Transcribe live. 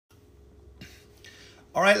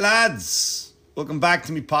All right, lads. Welcome back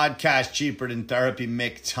to me podcast, Cheaper Than Therapy.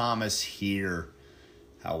 Mick Thomas here.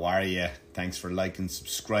 How are you? Thanks for liking,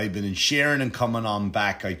 subscribing, and sharing and coming on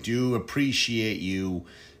back. I do appreciate you.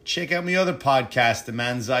 Check out my other podcast, The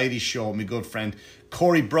Manxiety Show, my good friend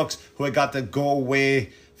Corey Brooks, who I got to go away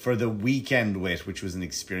for the weekend with, which was an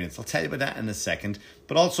experience. I'll tell you about that in a second.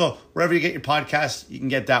 But also, wherever you get your podcast, you can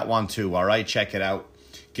get that one too, all right? Check it out.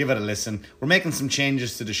 Give it a listen. We're making some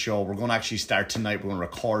changes to the show. We're going to actually start tonight. We're going to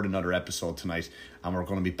record another episode tonight. And we're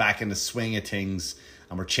going to be back in the swing of things.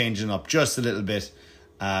 And we're changing up just a little bit.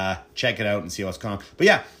 Check it out and see what's going on. But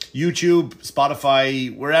yeah, YouTube,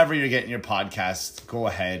 Spotify, wherever you're getting your podcasts, go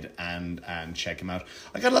ahead and check them out.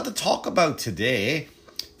 I got a lot to talk about today.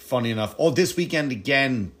 Funny enough. Oh, this weekend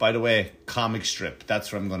again, by the way, comic strip.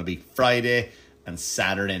 That's where I'm going to be. Friday and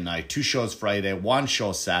Saturday night. 2 shows Friday, 1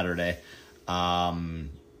 show Saturday.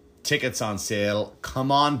 Tickets on sale.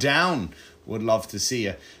 Come on down. Would love to see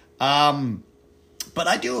you. But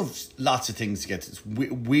I do have lots of things to get to. It's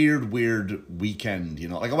weird weekend, you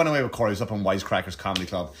know. Like I went away with Corey. I was up on Wisecrackers Comedy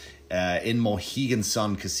Club in Mohegan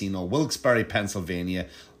Sun Casino, Wilkes-Barre, Pennsylvania.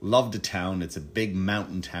 Love the town. It's a big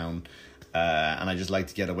mountain town. And I just like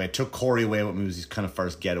to get away. Took Corey away with me. It was his kind of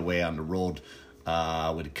first getaway on the road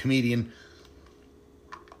with a comedian.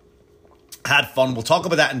 Had fun. We'll talk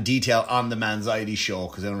about that in detail on the Manxiety Show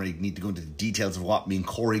because I don't really need to go into the details of what me and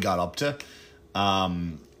Corey got up to.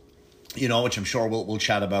 You know, which I'm sure we'll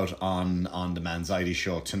chat about on the Manxiety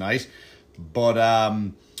Show tonight. But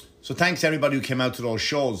so thanks to everybody who came out to those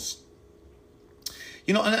shows.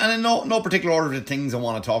 You know, and in no particular order of the things I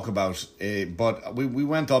want to talk about, but we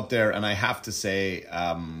went up there, and I have to say,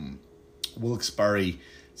 Wilkes-Barre,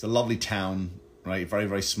 it's a lovely town, right? Very,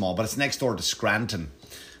 very small, but it's next door to Scranton.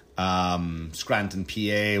 Scranton,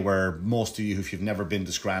 PA, where most of you, if you've never been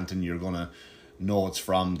to Scranton, you're going to know it's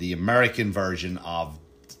from the American version of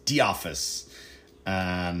The Office.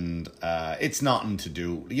 And it's nothing to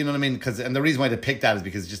do, you know what I mean? And the reason why they picked that is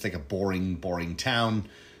because it's just like a boring town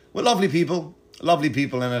with lovely people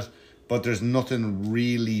in it, but there's nothing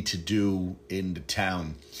really to do in the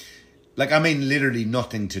town. Like, I mean, literally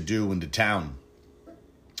nothing to do in the town.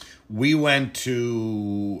 We went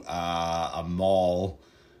to a mall,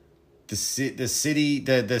 the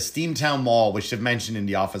Steamtown Mall, which they've mentioned in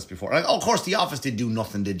The Office before. Like, of course, The Office did do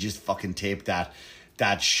nothing. They just fucking taped that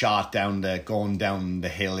shot going down the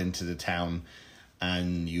hill into the town.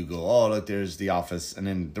 And you go, oh, look, there's The Office. And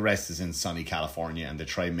then the rest is in sunny California. And they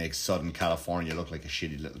try and make Southern California look like a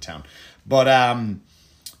shitty little town. But,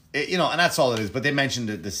 you know, and that's all it is. But they mentioned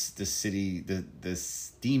the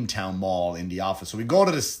Steamtown Mall in The Office. So we go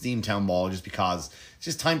to the Steamtown Mall just because it's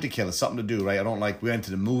just time to kill. It's something to do, right? We went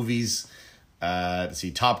to the movies to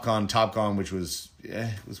see Top Gun, which was,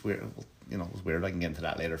 it was weird. You know, it was weird. I can get into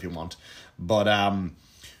that later if you want. But,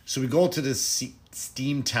 so we go to the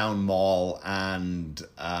Steamtown Mall, and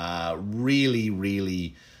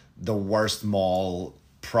really the worst mall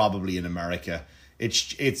probably in America.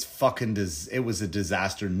 It's fucking it was a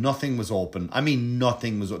disaster. Nothing was open. I mean,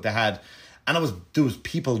 nothing was. They had, and there was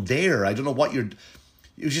people there. I don't know what it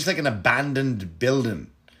was just like an abandoned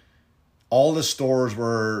building. All the stores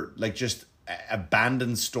were like just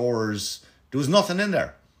abandoned stores. There was nothing in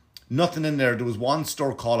there. There was one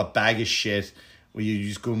store called A Bag of Shit, where you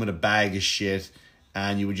just go in with a bag of shit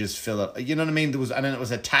and you would just fill it. You know what I mean? And then it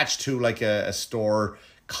was attached to like a store,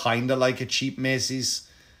 kind of like a cheap Macy's.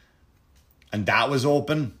 And that was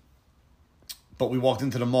open. But we walked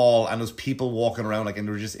into the mall and there was people walking around and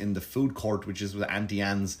they were just in the food court, which is with Auntie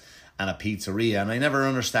Anne's and a pizzeria. And I never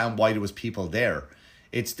understand why there was people there.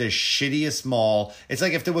 It's the shittiest mall. It's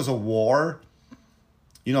like if there was a war,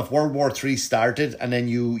 you know, if World War III started and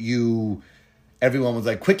then everyone was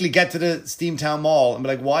like, quickly get to the Steamtown Mall. And be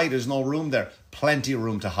like, why? There's no room there. Plenty of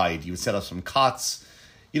room to hide. You would set up some cots.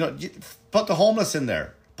 You know, put the homeless in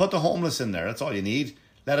there. That's all you need.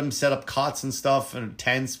 Let them set up cots and stuff and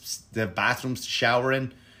tents, the bathrooms to shower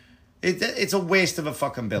in. It's a waste of a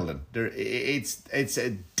fucking building. It's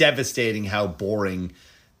devastating how boring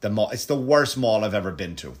the mall. It's the worst mall I've ever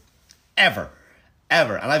been to. Ever.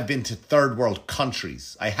 And I've been to third world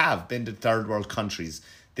countries. I have been to third world countries.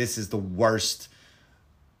 This is the worst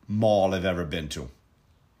mall I've ever been to.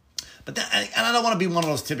 But and I don't want to be one of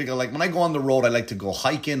those typical, like, when I go on the road, I like to go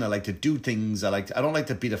hiking. I like to do things. I don't like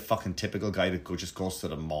to be the fucking typical guy that just goes to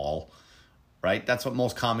the mall, right? That's what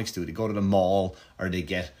most comics do. They go to the mall, or they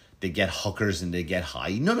get hookers and they get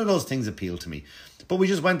high. None of those things appeal to me. But we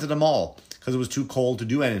just went to the mall because it was too cold to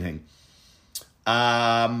do anything.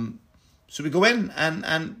 So we go in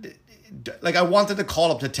and like, I wanted to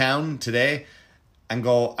call up the town today and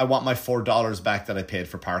go, I want my $4 back that I paid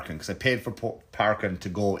for parking, because I paid for parking to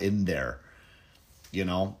go in there, you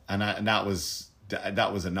know, and that was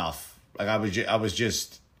enough. Like I was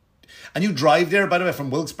just, and you drive there, by the way, from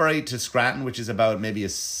Wilkes-Barre to Scranton, which is about maybe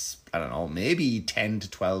maybe 10 to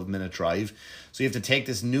 12 minute drive. So you have to take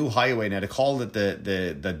this new highway now. They call it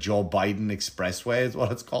the Joe Biden Expressway is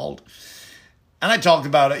what it's called. And I talked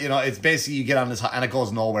about it, you know, it's basically you get on this, and it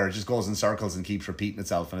goes nowhere. It just goes in circles and keeps repeating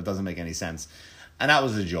itself, and it doesn't make any sense. And that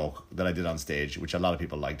was a joke that I did on stage, which a lot of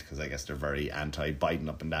people liked, because I guess they're very anti-Biden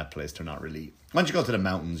up in that place. They're not really, once you go to the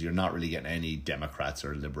mountains, you're not really getting any Democrats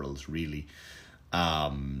or liberals, really.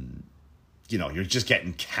 You know, you're just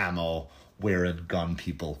getting camo wearing gun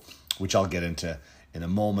people, which I'll get into in a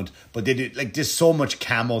moment. But they did, like, there's so much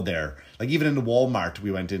camo there. Like, even in the Walmart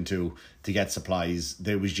we went into to get supplies,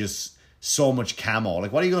 there was just so much camo.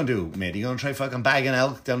 Like, what are you going to do, mate? Are you going to try fucking bagging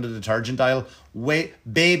elk down the detergent aisle? Wait,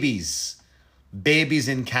 babies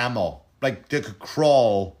in camo. Like, they could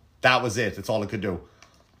crawl. That was it. That's all it could do.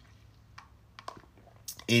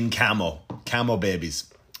 In camo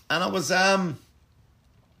babies. And it was,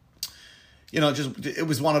 you know, just, it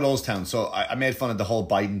was one of those towns. So I made fun of the whole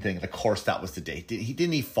Biden thing. Of course, that was the day.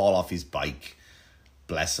 Didn't he fall off his bike?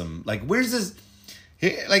 Bless him. Like, where's his...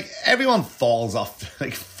 Like, everyone falls at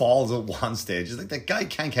one stage. It's like, that guy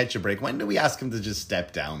can't catch a break. When do we ask him to just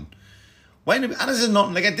step down? And this is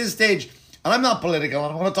nothing, like, at this stage, and I'm not political,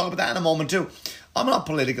 and I want to talk about that in a moment too. I'm not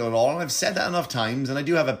political at all, and I've said that enough times, and I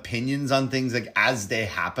do have opinions on things, like, as they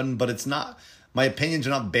happen, but it's not, my opinions are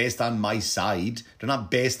not based on my side. They're not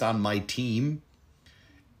based on my team.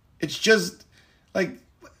 It's just, like,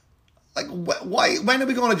 why, when are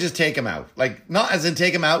we going to just take him out? Like, not as in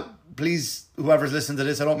take him out, please, whoever's listening to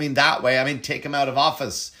this, I don't mean that way. I mean, take him out of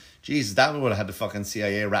office. Jesus, that would have had the fucking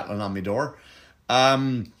CIA rattling on my door.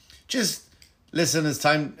 Just listen, it's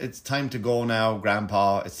time to go now,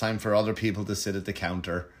 Grandpa. It's time for other people to sit at the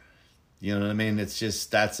counter. You know what I mean? It's just,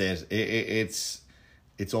 that's it.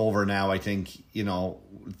 It's over now, I think. You know,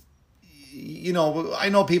 I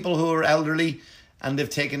know people who are elderly and they've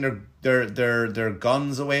taken their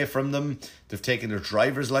guns away from them. They've taken their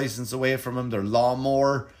driver's license away from them, their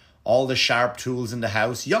lawnmower, all the sharp tools in the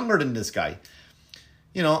house, younger than this guy.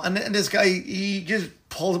 You know, and this guy, he just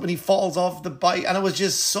pulls up and he falls off the bike, and it was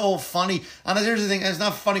just so funny. And here's the thing, it's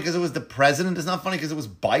not funny because it was the president, it's not funny because it was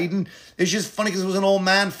Biden, it's just funny because it was an old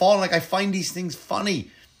man falling. Like, I find these things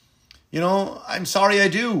funny. You know, I'm sorry, I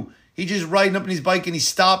do. He just riding up on his bike and he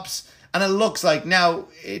stops, and it looks like, now,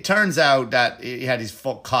 it turns out that he had his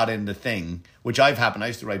foot caught in the thing, which I've happened. I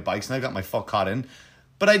used to ride bikes and I got my foot caught in.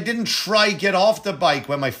 But I didn't try get off the bike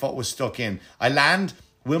when my foot was stuck in. I land.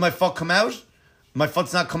 Will my foot come out? My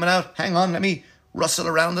foot's not coming out. Hang on, let me rustle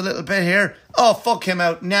around a little bit here. Oh, foot came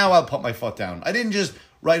out. Now I'll put my foot down. I didn't just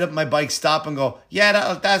ride up my bike, stop and go,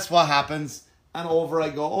 yeah, that's what happens. And over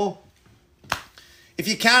I go. Oh. If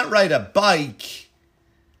you can't ride a bike,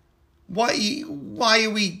 why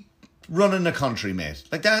are we running the country, mate?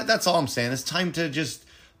 Like, that's all I'm saying. It's time to just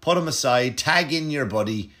put him aside, tag in your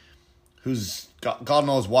buddy who's... God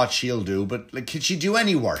knows what she'll do, but, like, could she do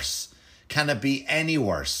any worse? Can it be any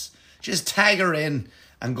worse? Just tag her in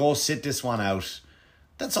and go sit this one out.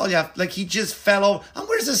 That's all you have. Like, he just fell over. And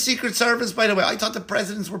where's the Secret Service, by the way? I thought the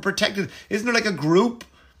presidents were protected. Isn't there, like, a group,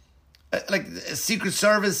 like a Secret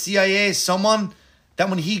Service, CIA, someone, that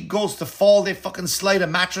when he goes to fall, they fucking slide a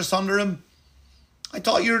mattress under him? I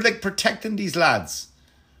thought you were, like, protecting these lads.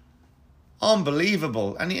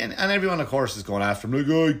 Unbelievable. And everyone, of course, is going after him, like,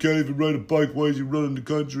 oh, he can't even ride a bike, why is he running the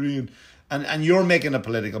country? And you're making it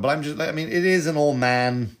political, but I'm just like, I mean, it is an old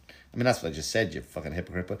man. I mean, that's what I just said, you fucking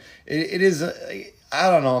hypocrite, but it is, I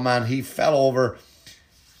don't know, man, he fell over,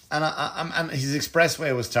 and his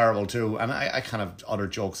expressway was terrible too, and I kind of utter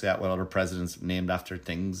jokes at what other presidents named after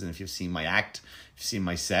things, and if you've seen my act, if you've seen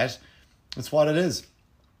my set, that's what it is.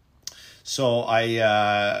 So I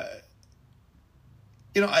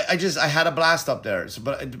had a blast up there. So,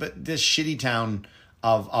 but this shitty town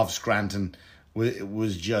of Scranton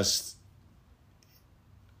was just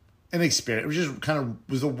an experience. It was just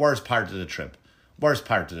was the worst part of the trip.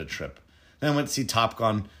 Then I went to see Top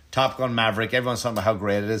Gun Maverick. Everyone's talking about how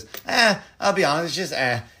great it is. I'll be honest,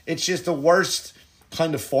 it's just the worst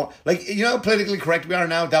kind of form. Like, you know how politically correct we are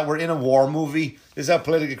now that we're in a war movie? This is how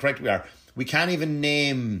politically correct we are. We can't even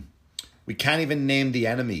name the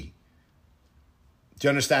enemy. Do you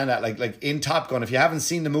understand that? Like in Top Gun, if you haven't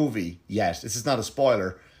seen the movie yet, this is not a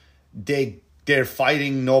spoiler, they're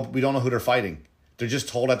fighting, we don't know who they're fighting. They're just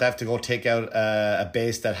told that they have to go take out a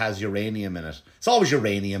base that has uranium in it. It's always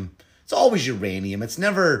uranium. It's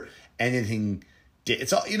never anything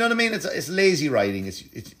it's you know what I mean. It's lazy writing.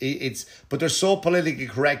 It's but they're so politically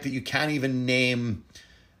correct that you can't even name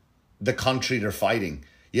the country they're fighting.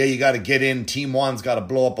 Yeah, you got to get in. Team 1's got to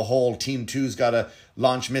blow up a hole. Team 2's got to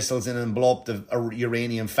launch missiles in and blow up the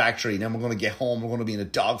uranium factory. Then we're going to get home. We're going to be in a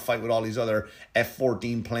dogfight with all these other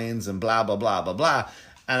F-14 planes and blah, blah, blah, blah, blah.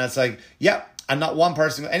 And it's like, yeah, and not one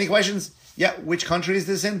person. Any questions? Yeah, which country is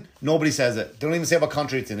this in? Nobody says it. They don't even say what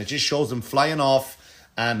country it's in. It just shows them flying off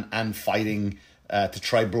and fighting to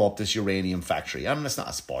try blow up this uranium factory. I mean, it's not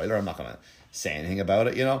a spoiler. I'm not going to say anything about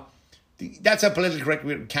it, you know. That's a politically correct.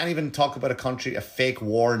 We can't even talk about a country, a fake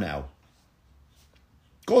war now.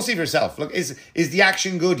 Go see for yourself. Look, is the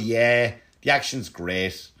action good? Yeah, the action's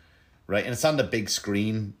great, right? And it's on the big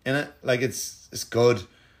screen, in it. Like it's good,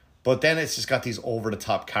 but then it's just got these over the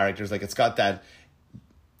top characters. Like it's got that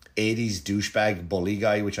 80s douchebag bully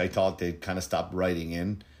guy, which I thought they'd kind of stopped writing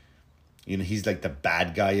in. You know, he's like the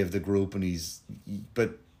bad guy of the group,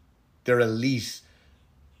 but they're elite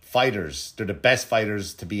fighters. They're the best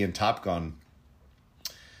fighters to be in Top Gun.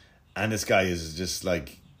 And this guy is just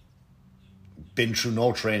like been through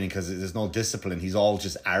no training because there's no discipline. He's all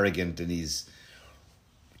just arrogant and he's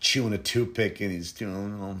chewing a toothpick and he's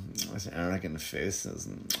doing this arrogant faces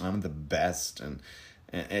and I'm the best and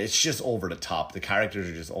it's just over the top. The characters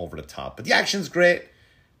are just over the top. But the action's great.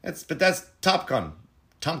 But that's Top Gun.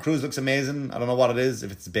 Tom Cruise looks amazing. I don't know what it is,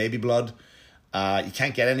 if it's baby blood. You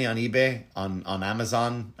can't get any on eBay, on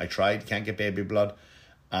Amazon. I tried. You can't get baby blood.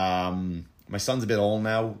 My son's a bit old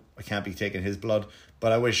now. I can't be taking his blood.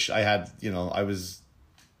 But I wish I had, I was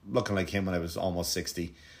looking like him when I was almost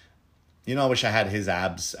 60. I wish I had his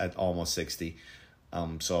abs at almost 60.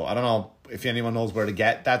 So I don't know if anyone knows where to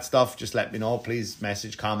get that stuff. Just let me know. Please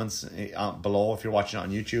message, comments below if you're watching it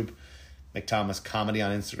on YouTube. McThomas Comedy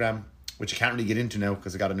on Instagram, which I can't really get into now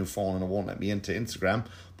because I got a new phone and it won't let me into Instagram.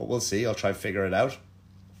 But we'll see. I'll try to figure it out.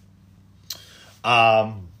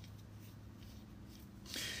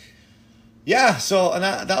 Yeah, so and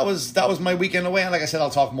that was my weekend away. And like I said, I'll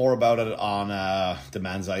talk more about it on the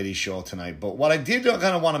Manxiety show tonight. But what I did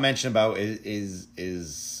kind of want to mention about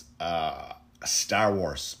is Star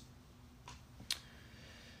Wars.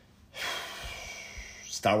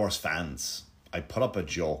 Star Wars fans. I put up a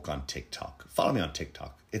joke on TikTok. Follow me on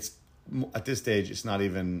TikTok. It's at this stage, it's not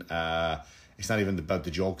even about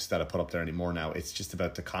the jokes that I put up there anymore now. It's just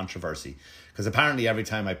about the controversy. Because apparently every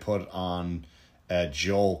time I put on a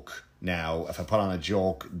joke now, if I put on a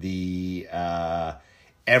joke,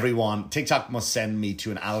 TikTok must send me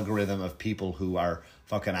to an algorithm of people who are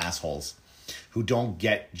fucking assholes, who don't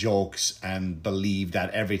get jokes and believe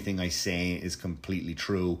that everything I say is completely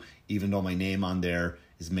true, even though my name on there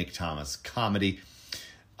is Mick Thomas Comedy.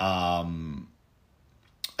 I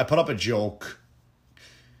put up a joke.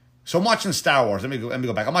 So I'm watching Star Wars. Let me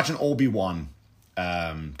go back. I'm watching Obi-Wan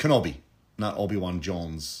Kenobi, not Obi-Wan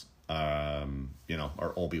Jones, or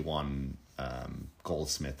Obi-Wan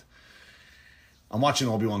Goldsmith. I'm watching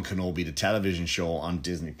Obi-Wan Kenobi, the television show on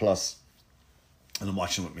Disney Plus, and I'm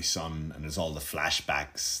watching with my son, and there's all the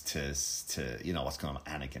flashbacks to what's going on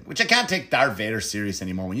with Anakin, which I can't take Darth Vader serious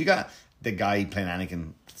anymore. When you got the guy playing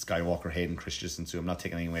Anakin Skywalker, Hayden Christensen, so I'm not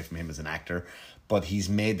taking anything away from him as an actor, but he's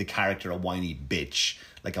made the character a whiny bitch,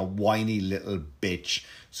 like a whiny little bitch.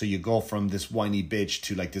 So you go from this whiny bitch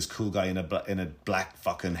to like this cool guy in a black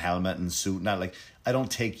fucking helmet and suit. Not like, I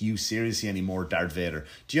don't take you seriously anymore, Darth Vader.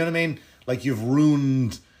 Do you know what I mean? Like, you've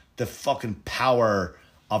ruined the fucking power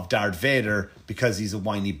of Darth Vader because he's a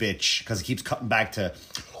whiny bitch. Because he keeps cutting back to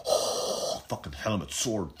fucking helmet,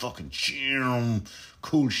 sword, fucking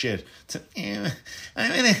cool shit. You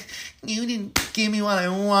didn't give me what I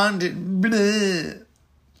wanted. Blah.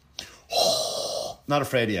 Not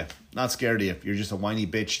afraid of you. Not scared of you. You're just a whiny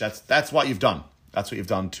bitch. That's what you've done. That's what you've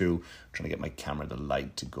done to... I'm trying to get my camera, the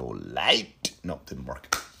light to go light. No, it didn't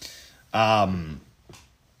work. And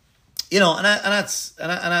that's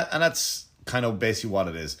kind of basically what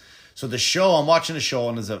it is. So the show, I'm watching the show,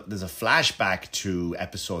 and there's a flashback to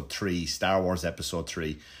episode 3, Star Wars episode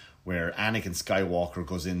 3, where Anakin Skywalker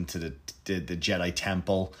goes into the Jedi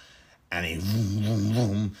Temple, and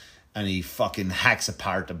he fucking hacks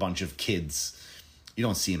apart a bunch of kids. You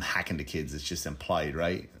don't see him hacking the kids; it's just implied,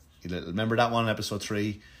 right? Remember that one in episode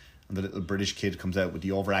 3, and the little British kid comes out with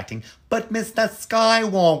the overacting. But Mr.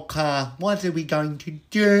 Skywalker, what are we going to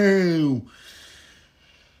do?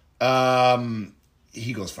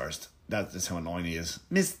 He goes first. That's how annoying he is.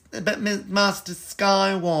 Master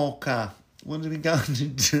Skywalker, what are we going to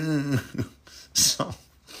do? So,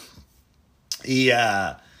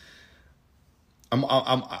 yeah,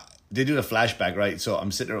 they do the flashback, right? So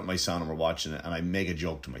I'm sitting there with my son and we're watching it, and I make a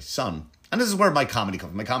joke to my son, And this is where my comedy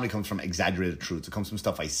comes from. My comedy comes from exaggerated truths. It comes from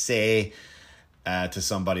stuff I say to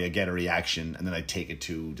somebody, I get a reaction, and then I take it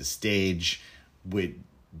to the stage with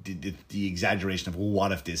the exaggeration of, well,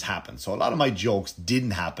 what if this happened? So a lot of my jokes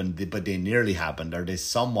didn't happen, but they nearly happened, or they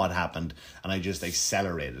somewhat happened, and I just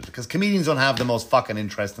accelerated. Because comedians don't have the most fucking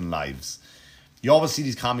interesting lives. You always see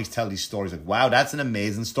these comics tell these stories like, wow, that's an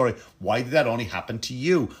amazing story. Why did that only happen to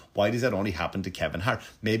you? Why does that only happen to Kevin Hart?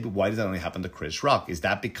 Maybe why does that only happen to Chris Rock? Is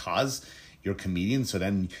that because you're a comedian, so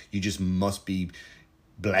then you just must be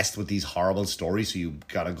blessed with these horrible stories, so you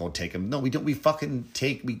gotta go take them? No, we don't. We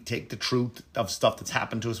take the truth of stuff that's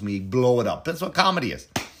happened to us and we blow it up. That's what comedy is.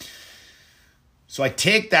 So I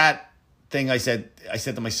take that thing I said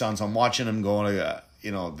to my son, so I'm watching him going,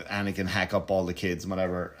 Anakin hack up all the kids and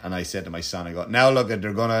whatever, and I said to my son, I go, now look, now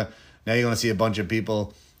you're gonna see a bunch of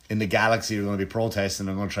people in the galaxy who are gonna be protesting.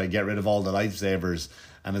 They're gonna try to get rid of all the lightsabers,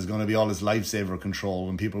 and there's gonna be all this lightsaber control,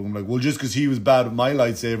 and people are gonna be like, well, just because he was bad with my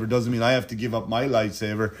lightsaber doesn't mean I have to give up my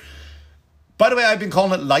lightsaber. By the way, I've been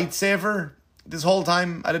calling it lightsaber this whole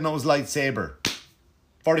time. I didn't know it was lightsaber.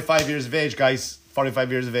 45 years of age, guys.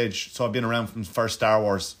 45 years of age. So I've been around from the first Star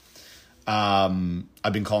Wars.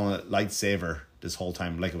 I've been calling it lightsaber this whole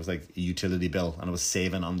time, like it was like a utility bill, and it was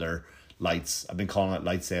saving under lights. I've been calling it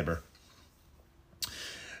lightsaber.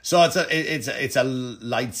 So it's a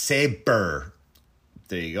lightsaber.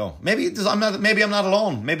 There you go. Maybe I'm not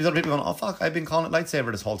alone. Maybe other people going, oh fuck, I've been calling it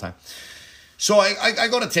lightsaber this whole time. So I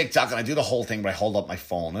go to TikTok and I do the whole thing where I hold up my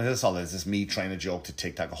phone. And that's all it is. It's me trying to joke to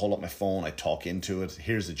TikTok. I hold up my phone, I talk into it.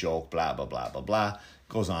 Here's a joke, blah, blah, blah, blah, blah.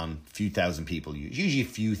 Goes on, a few thousand people. Usually a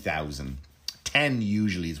few thousand. 10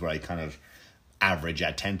 usually is where I kind of average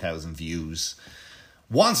at 10,000 views.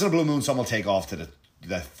 Once in a blue moon, some will take off to the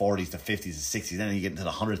 40s, the 50s, the 60s. Then you get into the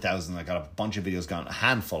 100,000. I got a bunch of videos gone, a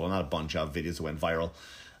handful, not a bunch of videos that went viral.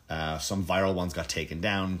 Some viral ones got taken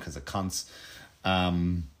down because of cunts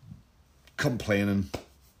complaining.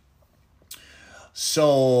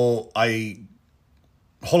 So I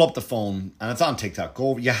hold up the phone, and it's on TikTok.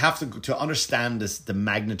 Go. You have to understand the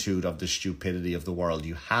magnitude of the stupidity of the world.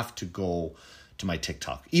 You have to go to my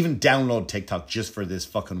TikTok. Even download TikTok just for this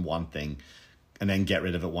fucking one thing, and then get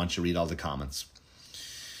rid of it once you read all the comments.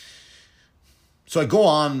 So I go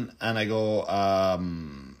on and I go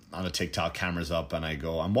on a TikTok, cameras up, and I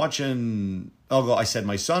go, I'm watching. I said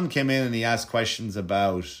my son came in and he asked questions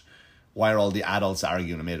about why are all the adults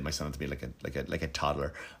arguing. I made my son to be like a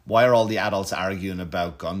toddler. Why are all the adults arguing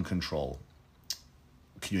about gun control?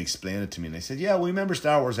 Can you explain it to me? And they said, yeah, well, remember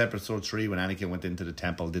Star Wars Episode 3 when Anakin went into the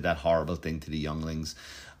temple, did that horrible thing to the younglings?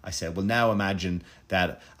 I said, well, now imagine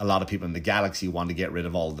that a lot of people in the galaxy want to get rid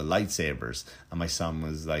of all the lightsabers. And my son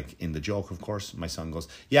was like, in the joke, of course, my son goes,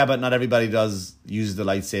 yeah, but not everybody use the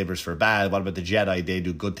lightsabers for bad. What about the Jedi? They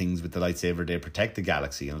do good things with the lightsaber. They protect the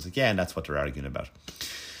galaxy. And I was like, yeah, and that's what they're arguing about.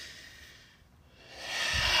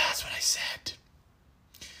 That's what I said.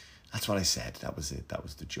 That's what I said. That was it. That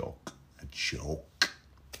was the joke. A joke.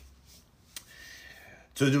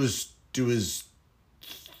 So there was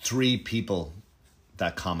 3 people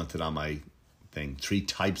that commented on my thing. 3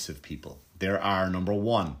 types of people. There are, number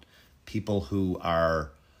 1, people who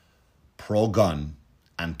are pro-gun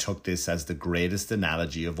and took this as the greatest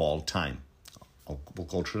analogy of all time. We'll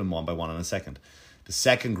go through them one by one in a second. The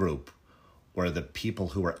second group were the people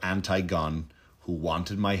who were anti-gun, who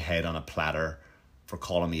wanted my head on a platter for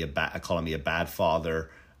calling me a bad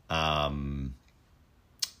father,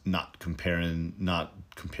 not comparing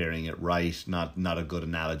it right, not a good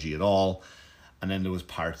analogy at all. And then there was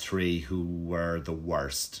part 3, who were the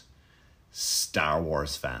worst Star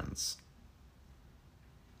Wars fans,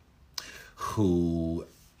 who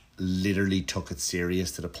literally took it serious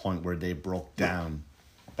to the point where they broke down.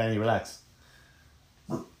 Benny, relax.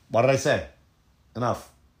 What did I say? Enough.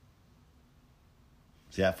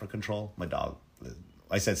 Yeah, for control. My dog.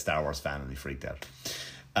 I said Star Wars fan and he freaked out.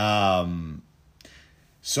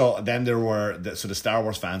 So then there were the Star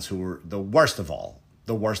Wars fans who were the worst of all,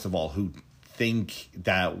 who think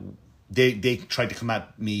that they tried to come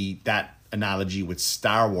at me that analogy with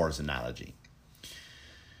Star Wars analogy.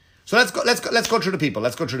 So let's go through the people.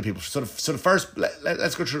 So the first,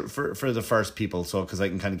 let's go through for the first people. So because I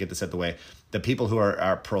can kind of get this out the way, the people who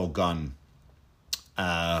are pro gun,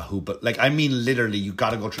 literally, you got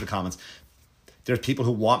to go through the comments. There's people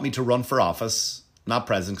who want me to run for office, not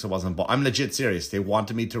president because I wasn't. But I'm legit serious. They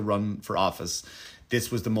wanted me to run for office. This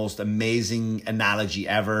was the most amazing analogy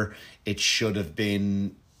ever. It should have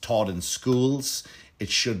been taught in schools. It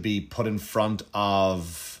should be put in front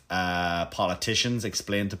of politicians,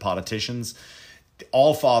 explained to politicians.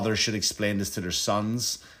 All fathers should explain this to their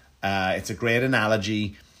sons. It's a great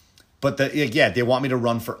analogy. But they want me to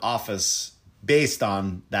run for office based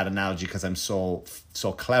on that analogy because I'm so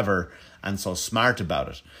clever and so smart about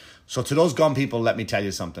it. So to those gun people, let me tell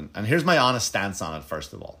you something. And here's my honest stance on it,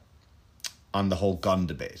 first of all, on the whole gun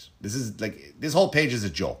debate. This whole page is a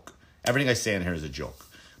joke. Everything I say in here is a joke.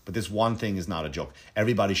 But this one thing is not a joke.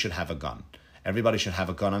 Everybody should have a gun. Everybody should have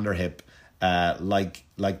a gun on their hip, like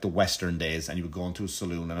the Western days. And you would go into a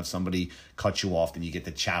saloon, and if somebody cut you off, then you get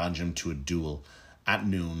to challenge them to a duel at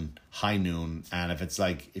noon, high noon. And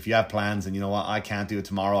if you have plans and you know what, I can't do it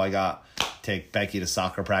tomorrow, I got to take Becky to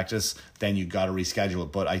soccer practice, then you got to reschedule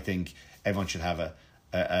it. But I think everyone should have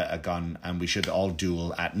a gun, and we should all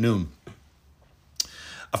duel at noon.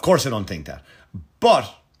 Of course, I don't think that.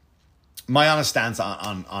 But my honest stance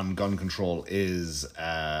on gun control is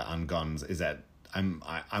on guns is that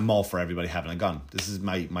I'm all for everybody having a gun. This is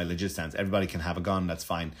my legit stance. Everybody can have a gun. That's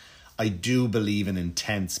fine. I do believe in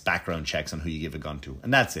intense background checks on who you give a gun to.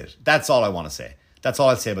 And that's it. That's all I want to say. That's all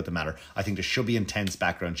I'll say about the matter. I think there should be intense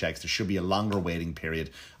background checks. There should be a longer waiting period.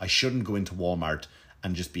 I shouldn't go into Walmart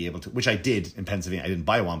and just be able to, which I did in Pennsylvania. I didn't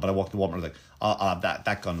buy one, but I walked to Walmart and was like, I'll have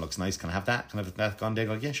that gun looks nice. Can I have that? Can I have that gun? They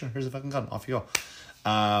go, yeah, sure. Here's a fucking gun. Off you go.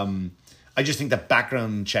 I just think that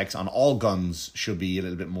background checks on all guns should be a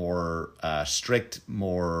little bit more strict,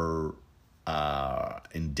 more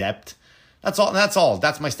in depth. That's all.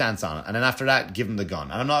 That's my stance on it. And then after that, give them the gun.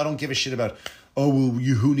 And I don't give a shit about,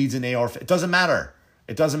 who needs an AR? It doesn't matter.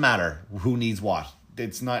 It doesn't matter who needs what.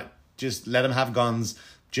 It's not, just let them have guns.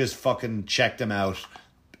 Just fucking check them out.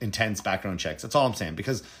 Intense background checks. That's all I'm saying.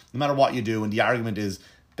 Because no matter what you do, and the argument is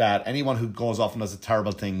that anyone who goes off and does a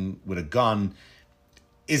terrible thing with a gun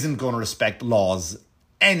isn't going to respect laws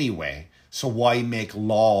anyway. So why make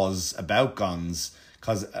laws about guns?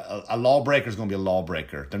 Because a lawbreaker is going to be a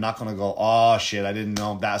lawbreaker. They're not going to go, oh shit, I didn't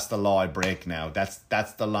know that's the law I break now. That's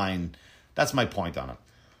the line. That's my point on it.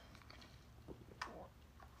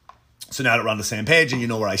 So now that we're on the same page and you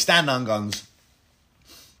know where I stand on guns,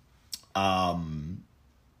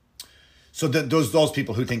 so those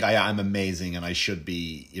people who think I'm amazing and I should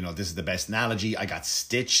be, this is the best analogy. I got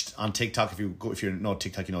stitched on TikTok. If you know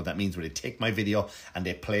TikTok, you know what that means, where they take my video and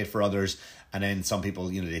they play it for others. And then some people,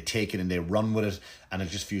 they take it and they run with it, and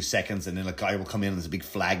it's just a few seconds, and then a guy will come in and there's a big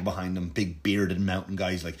flag behind him, big bearded mountain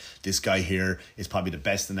guys like, this guy here is probably the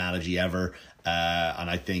best analogy ever. And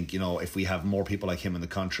I think, if we have more people like him in the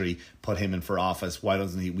country, put him in for office, why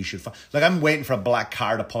doesn't he? We should. I'm waiting for a black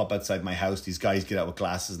car to pull up outside my house. These guys get out with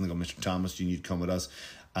glasses and they go, Mr. Thomas, do you need to come with us?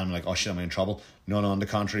 And I'm like, oh shit, am I in trouble? No, on the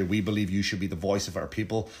contrary, we believe you should be the voice of our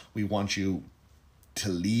people. We want you to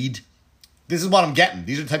lead. This is what I'm getting.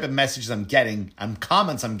 These are the type of messages I'm getting and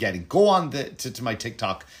comments I'm getting. Go on to my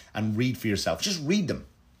TikTok and read for yourself. Just read them.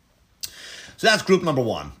 So that's group number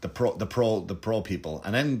one, the pro people.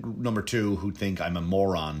 And then number two, who think I'm a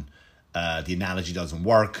moron. The analogy doesn't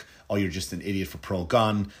work. Oh, you're just an idiot for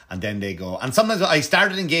pro-gun. And then they go, and sometimes I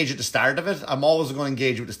started to engage at the start of it. I'm always going to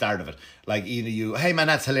engage with the start of it. Like either you, hey man,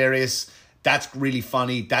 that's hilarious. That's really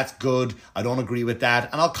funny. That's good. I don't agree with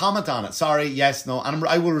that. And I'll comment on it. Sorry, yes, no. And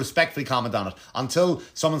I will respectfully comment on it. Until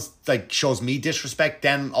someone shows me disrespect,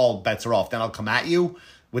 then all bets are off. Then I'll come at you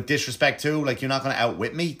with disrespect too. Like, you're not going to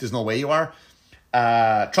outwit me. There's no way you are.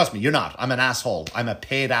 Trust me, you're not. I'm an asshole. I'm a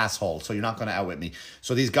paid asshole. So you're not going to outwit me.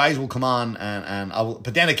 So these guys will come on and I will,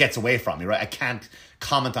 but then it gets away from me, right? I can't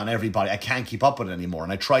comment on everybody. I can't keep up with it anymore.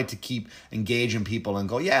 And I try to keep engaging people and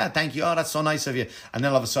go, yeah, thank you. Oh, that's so nice of you. And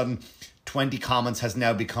then all of a sudden, 20 comments has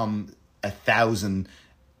now become 1,000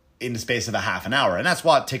 in the space of a half an hour. And that's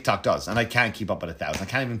what TikTok does. And I can't keep up at 1,000. I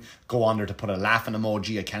can't even go on there to put a laughing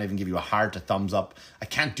emoji. I can't even give you a heart, a thumbs up. I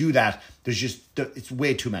can't do that. It's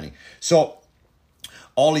way too many. So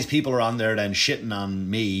all these people are on there then shitting on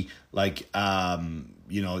me like,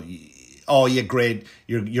 oh yeah, great.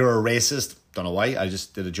 You're a racist. Don't know why. I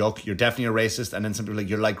just did a joke. You're definitely a racist. And then some people are like,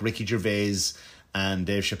 you're like Ricky Gervais and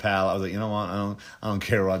Dave Chappelle. I was like, you know what? I don't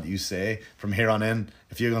care what you say from here on in.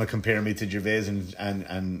 If you're going to compare me to Gervais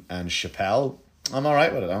and Chappelle, I'm all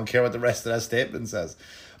right with it. I don't care what the rest of that statement says.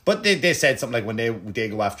 But they said something like when they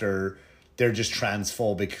go after, they're just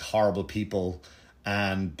transphobic, horrible people,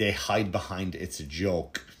 and they hide behind it's a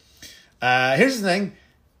joke. Here's the thing.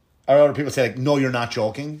 Or other people say like, no, you're not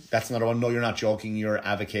joking. That's another one. No, you're not joking. You're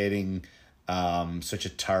advocating such a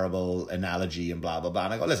terrible analogy and blah, blah, blah.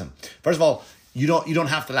 And I go, listen, first of all, you don't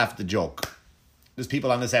have to laugh at the joke. There's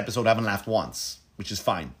people on this episode who haven't laughed once, which is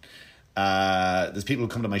fine. There's people who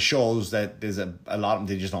come to my shows that there's a lot of them,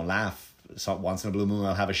 they just don't laugh. So once in a blue moon,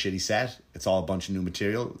 I'll have a shitty set. It's all a bunch of new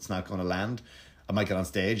material. It's not going to land. I might get on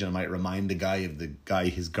stage and I might remind the guy of the guy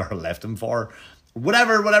his girl left him for.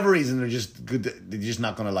 Whatever reason, they're just good. They're just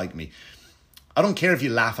not going to like me. I don't care if you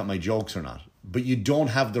laugh at my jokes or not, but you don't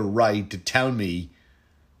have the right to tell me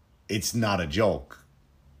it's not a joke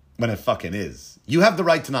when it fucking is. You have the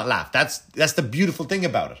right to not laugh. That's the beautiful thing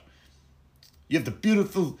about it. You have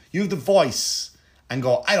the voice and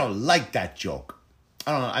go, I don't like that joke.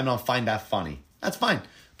 I don't find that funny. That's fine.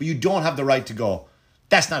 But you don't have the right to go,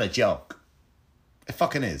 that's not a joke. It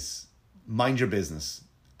fucking is. Mind your business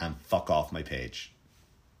and fuck off my page.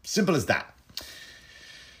 Simple as that.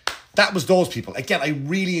 That was those people. Again, I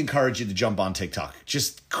really encourage you to jump on TikTok.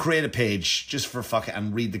 Just create a page just for fucking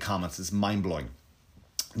and read the comments. It's mind-blowing.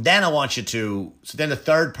 Then I want you to... So then the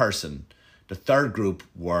third group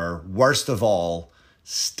were, worst of all,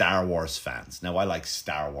 Star Wars fans. Now, I like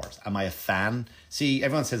Star Wars. Am I a fan? See,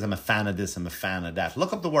 everyone says I'm a fan of this, I'm a fan of that.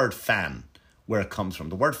 Look up the word fan, where it comes from.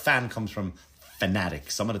 The word fan comes from fanatic,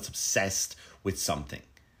 someone that's obsessed with something.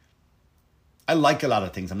 I like a lot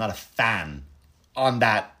of things. I'm not a fan on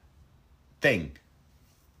that thing.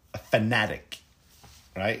 A fanatic,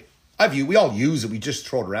 right? We all use it. We just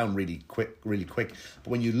throw it around really quick. But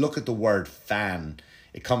when you look at the word fan,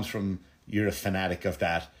 it comes from you're a fanatic of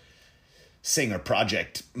that singer,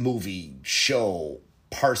 project, movie, show,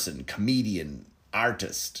 person, comedian,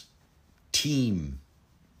 artist, team,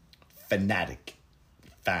 fanatic,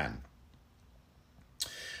 fan.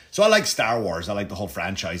 So I like Star Wars. I like the whole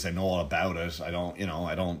franchise. I know all about it. I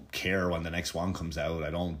don't care when the next one comes out. I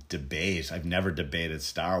don't debate. I've never debated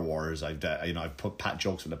Star Wars. I've put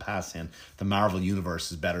jokes in the past saying the Marvel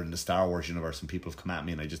universe is better than the Star Wars universe, and people have come at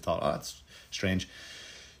me, and I just thought, oh, that's strange.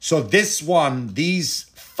 So these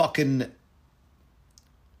fucking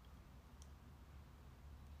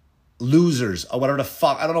losers or whatever the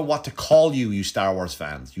fuck, I don't know what to call you Star Wars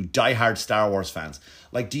fans, you diehard Star Wars fans.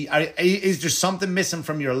 Like, is there something missing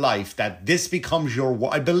from your life that this becomes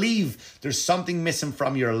your... I believe there's something missing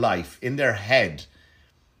from your life in their head.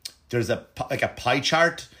 There's a pie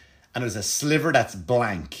chart and there's a sliver that's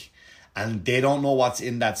blank and they don't know what's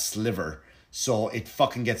in that sliver. So it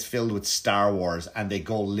fucking gets filled with Star Wars and they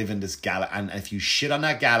go live in this galaxy. And if you shit on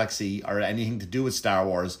that galaxy or anything to do with Star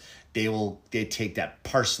Wars, they take that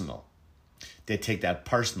personal. They take that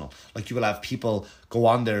personal. Like, you will have people go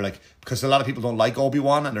on there, like, because a lot of people don't like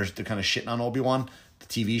Obi-Wan and they're kind of shitting on Obi-Wan, the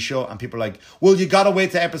TV show, and people are like, well, you gotta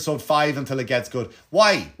wait to episode 5 until it gets good.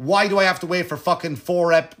 Why do I have to wait for fucking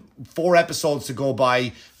four episodes to go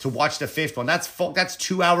by to watch the 5th one? That's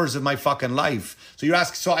 2 hours of my fucking life. So you're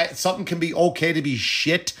asking, something can be okay to be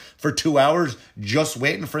shit for 2 hours just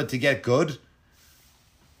waiting for it to get good?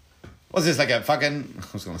 Was this like a fucking... I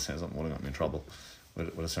was going to say something would have got me in trouble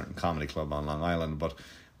with a certain comedy club on Long Island, but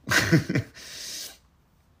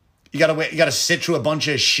you gotta wait. You gotta sit through a bunch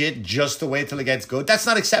of shit just to wait till it gets good. That's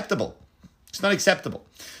not acceptable. It's not acceptable.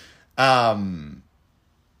 Same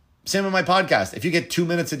with my podcast. If you get 2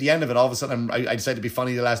 minutes at the end of it, all of a sudden I decide to be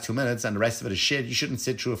funny the last 2 minutes and the rest of it is shit. You shouldn't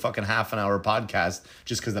sit through a fucking half an hour podcast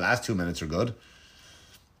just because the last 2 minutes are good.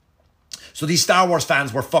 So these Star Wars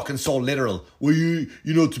fans were fucking so literal. Well, you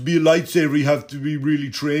know, to be a lightsaber, you have to be really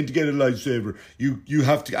trained to get a lightsaber. You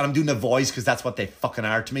have to, and I'm doing the voice because that's what they fucking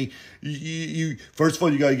are to me. You first of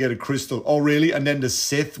all, you gotta get a crystal. Oh, really? And then the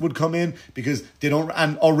Sith would come in because they don't.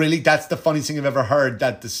 And oh, really? That's the funniest thing I've ever heard.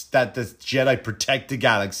 That the Jedi protect the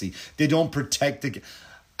galaxy. They don't protect the.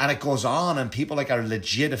 And it goes on, and people like are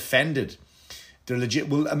legit offended. They're legit.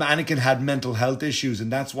 Well, Anakin had mental health issues,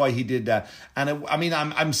 and that's why he did that. And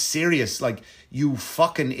I'm serious. Like, you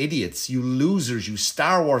fucking idiots, you losers, you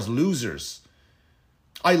Star Wars losers.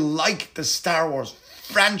 I like the Star Wars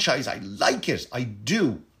franchise. I like it. I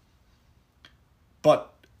do.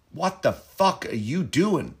 But what the fuck are you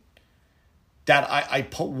doing? That I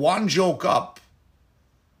put one joke up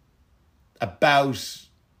about,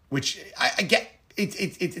 which I get.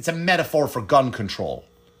 It's a metaphor for gun control.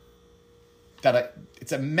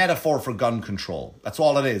 It's a metaphor for gun control. That's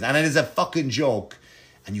all it is. And it is a fucking joke.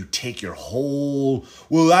 And you take your whole...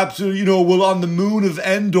 Well, absolutely, on the moon of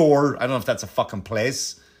Endor... I don't know if that's a fucking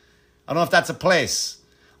place. I don't know if that's a place.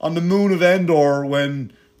 On the moon of Endor,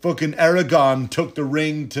 when fucking Aragorn took the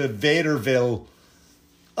ring to Vaderville.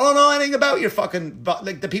 I don't know anything about your fucking...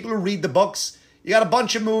 Like, the people who read the books... You got a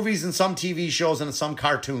bunch of movies and some TV shows and some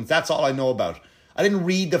cartoons. That's all I know about. I didn't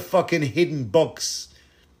read the fucking hidden books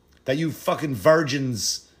that you fucking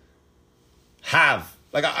virgins have.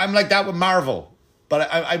 Like, I'm like that with Marvel. But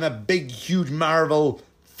I'm a big, huge Marvel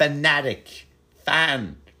fanatic.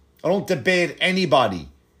 Fan. I don't debate anybody.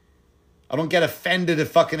 I don't get offended if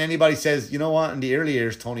fucking anybody says, you know what, in the early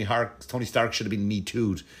years, Tony Stark should have been Me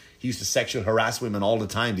Too'd. He used to sexually harass women all the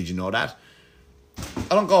time. Did you know that?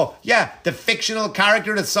 I don't go, yeah, the fictional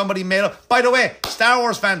character that somebody made up. By the way, Star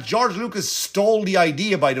Wars fans, George Lucas stole the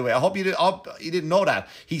idea, by the way. I hope you didn't know that.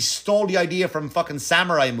 He stole the idea from fucking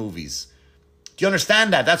samurai movies. Do you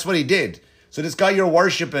understand that? That's what he did. So this guy you're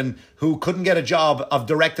worshipping who couldn't get a job of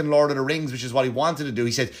directing Lord of the Rings, which is what he wanted to do,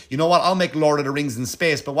 he said, you know what, I'll make Lord of the Rings in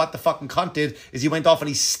space. But what the fucking cunt did is he went off and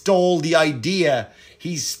he stole the idea.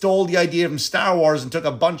 He stole the idea from Star Wars and took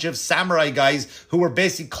a bunch of samurai guys who were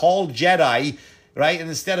basically called Jedi, right? And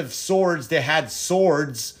instead of swords, they had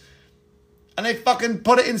swords. And they fucking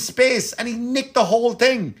put it in space. And he nicked the whole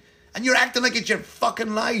thing. And you're acting like it's your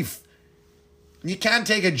fucking life. And you can't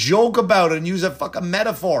take a joke about it and use a fucking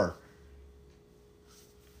metaphor.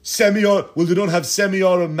 Well, they don't have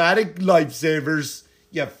semi-automatic lifesavers.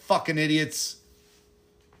 You fucking idiots.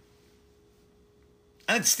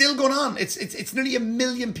 And it's still going on. It's nearly 1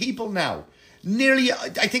 million people now. Nearly, I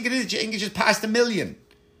think it is. I think it's just past 1 million.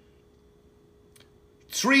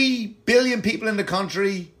 3 billion people in the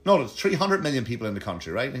country. No, there's 300 million people in the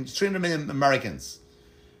country, right? And 300 million Americans.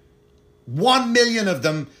 1 million of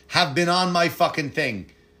them have been on my fucking thing.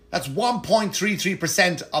 That's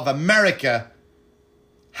 1.33% of America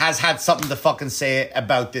has had something to fucking say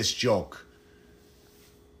about this joke.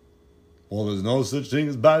 Well, there's no such thing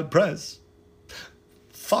as bad press.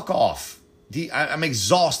 Fuck off. I'm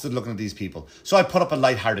exhausted looking at these people. So I put up a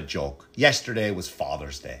lighthearted joke. Yesterday was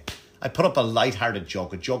Father's Day. I put up a lighthearted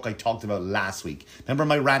joke, a joke I talked about last week. Remember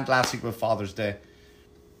my rant last week about Father's Day?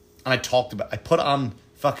 And I put on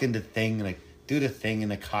fucking the thing, and I do the thing in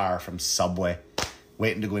the car from Subway,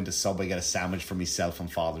 waiting to go into Subway, get a sandwich for myself on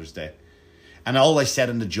Father's Day. And all I said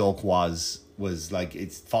in the joke was like,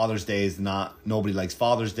 it's Father's Day is not, nobody likes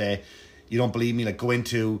Father's Day. You don't believe me? Like,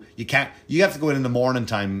 you have to go in the morning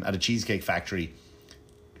time at a Cheesecake Factory.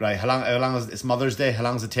 Right, how long is it's Mother's Day? How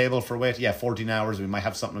long's the table for wait? Yeah, 14 hours. We might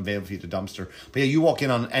have something available for you to dumpster. But yeah, you walk in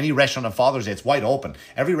on any restaurant on Father's Day, it's wide open.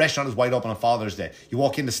 Every restaurant is wide open on Father's Day. You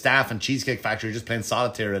walk in, the staff and Cheesecake Factory just playing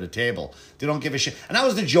solitaire at a table. They don't give a shit. And that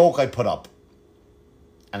was the joke I put up.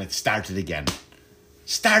 And it started again.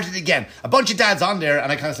 A bunch of dads on there,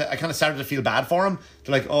 and I kind of started to feel bad for them.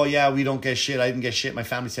 They're like, oh yeah, we don't get shit. I didn't get shit. My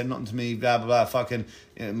family said nothing to me. Blah blah blah. Fucking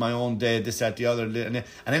my own day. This, that, the other. And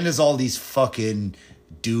then there's all these fucking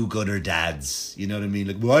do-gooder dads. You know what I mean?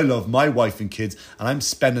 Like, well, I love my wife and kids, and I'm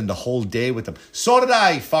spending the whole day with them. So did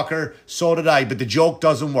I, fucker. So did I. But the joke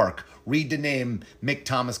doesn't work. Read the name, Mick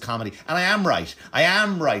Thomas Comedy. And I am right.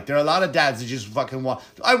 There are a lot of dads that just fucking want...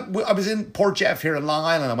 I was in Port Jeff here in Long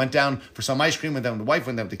Island. I went down for some ice cream, went down with the wife,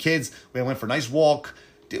 went down with the kids. We went for a nice walk.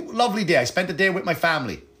 Lovely day. I spent the day with my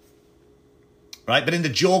family. Right? But in the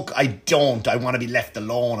joke, I don't. I want to be left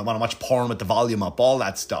alone. I want to watch porn with the volume up. All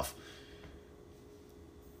that stuff.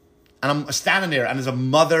 And I'm standing there, and there's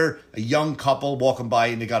a young couple walking by,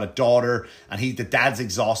 and they got a daughter, and the dad's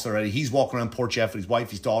exhausted already. He's walking around Port Jeff with his wife,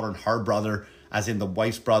 his daughter, and her brother, as in the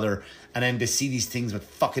wife's brother. And then they see these things with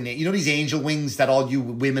fucking, you know, these angel wings that all you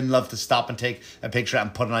women love to stop and take a picture at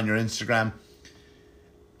and put it on your Instagram.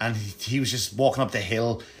 And he was just walking up the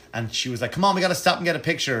hill, and she was like, come on, we got to stop and get a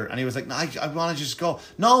picture. And he was like, no, I want to just go.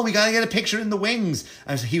 No, we got to get a picture in the wings.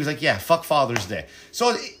 And he was like, yeah, fuck Father's Day.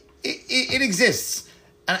 So it exists.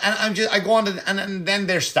 And I go on to, and then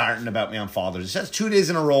they're starting about me on Father's Day. That's 2 days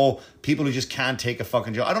in a row, people who just can't take a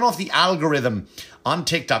fucking joke. I don't know if the algorithm on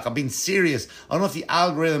TikTok, I'm being serious, I don't know if the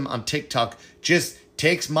algorithm on TikTok just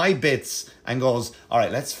takes my bits and goes, all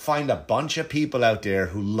right, let's find a bunch of people out there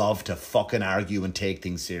who love to fucking argue and take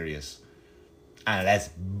things serious. And let's,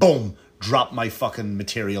 boom, drop my fucking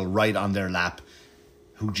material right on their lap,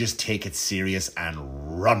 who just take it serious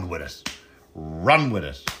and run with it. Run with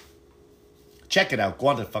it. Check it out. Go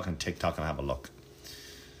on to fucking TikTok and have a look.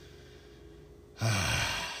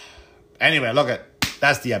 Anyway, look at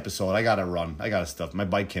that's the episode. I gotta run. I gotta stuff. My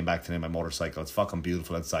bike came back today, my motorcycle. It's fucking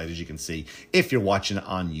beautiful outside, as you can see, if you're watching it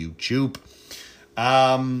on YouTube.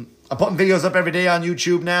 I'm putting videos up every day on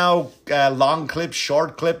YouTube now. Long clips,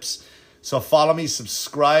 short clips. So follow me,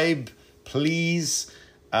 subscribe, please.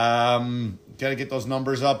 Gotta get those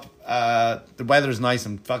numbers up. The weather's nice.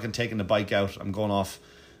 I'm fucking taking the bike out. I'm going off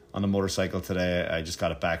on the motorcycle today. I just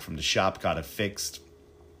got it back from the shop, got it fixed.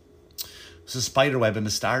 It's a spider web in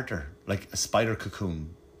the starter, like a spider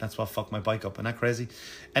cocoon. That's what fucked my bike up. Isn't that crazy?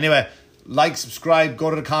 Anyway, like, subscribe, go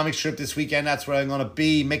to the comic strip this weekend. That's where I'm going to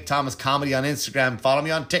be. Mick Thomas Comedy on Instagram. Follow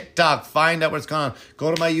me on TikTok. Find out what's going on.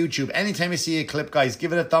 Go to my YouTube. Anytime you see a clip, guys,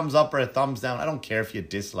 give it a thumbs up or a thumbs down. I don't care if you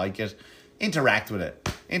dislike it. Interact with it.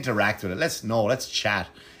 Let's chat.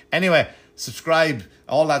 Anyway, subscribe,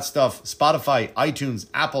 all that stuff. Spotify, iTunes,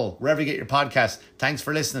 Apple, wherever you get your podcast. Thanks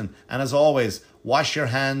for listening. And as always, wash your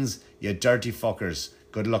hands, you dirty fuckers.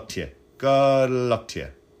 Good luck to you. Good luck to you.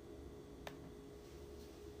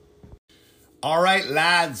 All right,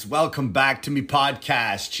 lads, welcome back to me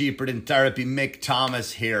podcast, Cheaper Than Therapy. Mick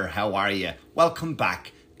Thomas here. How are you? Welcome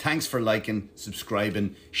back. Thanks for liking,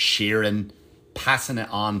 subscribing, sharing, passing it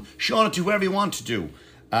on, showing it to whoever you want to do.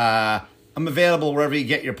 I'm available wherever you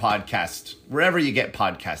get your podcast. Wherever you get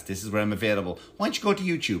podcasts, this is where I'm available. Why don't you go to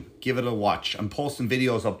YouTube, give it a watch. I'm posting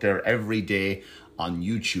videos up there every day on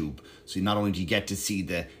YouTube. So not only do you get to see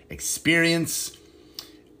the experience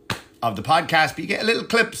of the podcast, but you get little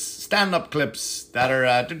clips, stand-up clips that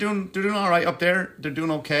are they're doing all right up there. They're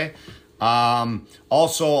doing okay.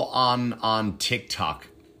 Also on TikTok.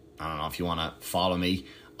 I don't know if you want to follow me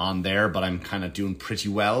on there, but I'm kind of doing pretty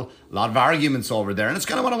well. A lot of arguments over there, and it's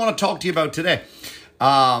kind of what I want to talk to you about today.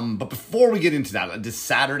 But before we get into that, this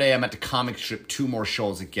Saturday I'm at the comic strip, 2 more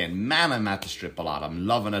shows again. Man, I'm at the strip a lot. I'm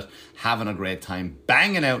loving it, having a great time,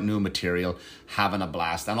 banging out new material, having a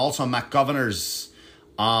blast. And also I'm at Governor's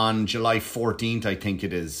on July 14th, I think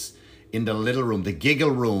it is, in the Little Room, the Giggle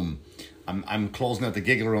Room. I'm closing out the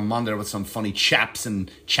Giggle Room. I'm on there with some funny chaps and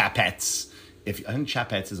chapettes. I think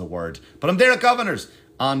chapettes is a word. But I'm there at Governor's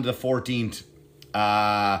on the 14th.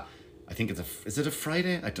 I think is it a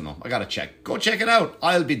Friday? I don't know. I gotta check. Go check it out.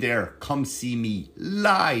 I'll be there. Come see me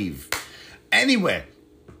live. Anyway,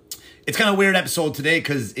 it's kind of a weird episode today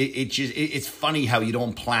because it's funny how you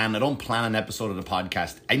don't plan. I don't plan an episode of the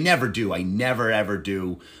podcast. I never do. I never ever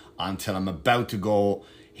do until I'm about to go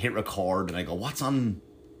hit record and I go, what's on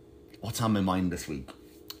my mind this week?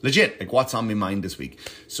 Legit, like what's on my mind this week?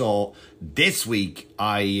 So this week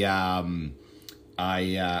also,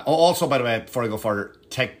 by the way, before I go further,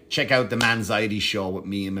 check out the Manxiety show with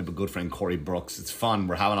me and my good friend Corey Brooks. It's fun.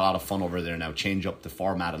 We're having a lot of fun over there now. Change up the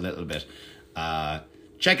format a little bit.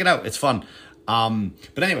 Check it out. It's fun.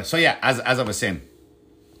 But anyway, so yeah, as I was saying,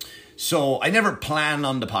 so I never plan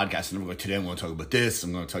on the podcast. I never go, today I'm going to talk about this.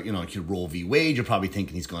 I'm going to talk, like Roe v. Wade. You're probably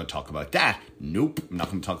thinking he's going to talk about that. Nope. I'm not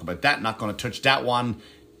going to talk about that. Not going to touch that one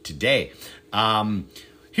today.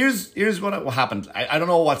 Here's what happened. I don't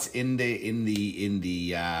know what's in the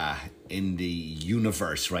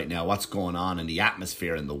universe right now. What's going on in the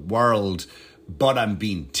atmosphere in the world? But I'm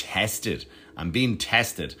being tested.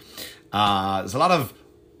 There's a lot of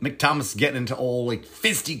Mick Thomas getting into all like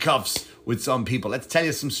fisticuffs with some people. Let's tell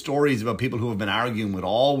you some stories about people who have been arguing with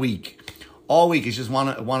all week. All week. It's just one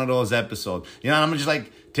of those episodes. And I'm just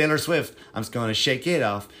like Taylor Swift. I'm just going to shake it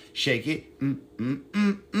off. Shake it.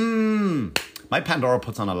 My Pandora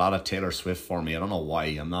puts on a lot of Taylor Swift for me. I don't know why.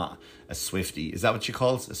 I'm not a Swiftie. Is that what she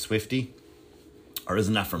calls a Swiftie? Or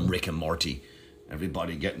isn't that from Rick and Morty?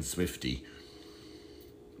 Everybody getting Swiftie.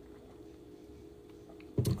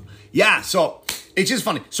 Yeah, so it's just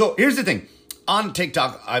funny. So here's the thing. On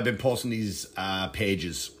TikTok, I've been posting these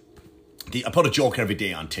pages. I put a joke every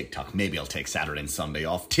day on TikTok. Maybe I'll take Saturday and Sunday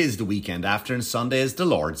off. 'Tis the weekend after and Sunday is the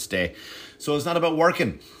Lord's Day. So it's not about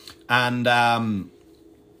working. And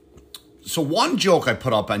so one joke I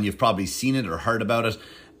put up, and you've probably seen it or heard about it,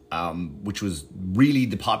 which was really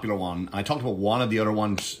the popular one. I talked about one of the other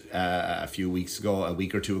ones a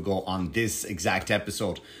week or two ago on this exact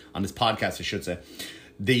episode, on this podcast, I should say.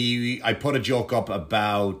 I put a joke up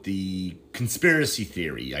about the conspiracy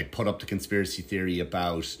theory. I put up the conspiracy theory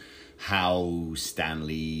about how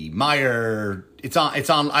Stanley Meyer. It's on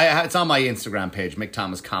my Instagram page, Mick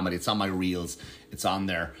Thomas Comedy. It's on my reels. It's on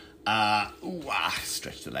there.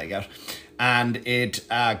 Stretch the leg out. And it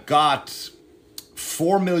got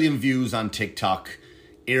 4 million views on TikTok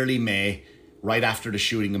early May, right after the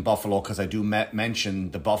shooting in Buffalo, because I do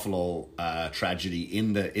mention the Buffalo tragedy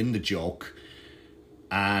in the joke.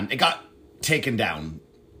 And it got taken down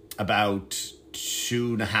about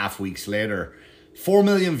 2.5 weeks later. 4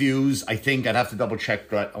 million views. I think I'd have to double check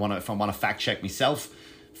that. If I want to fact check myself.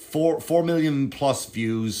 4 million plus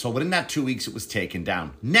views. So within that 2 weeks, it was taken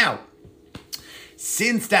down. Now,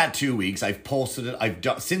 since that 2 weeks, I've posted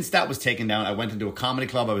it. Since that was taken down, I went into a comedy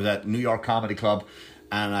club. I was at New York Comedy Club.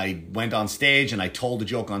 And I went on stage and I told the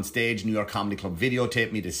joke on stage. New York Comedy Club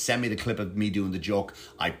videotaped me to send me the clip of me doing the joke.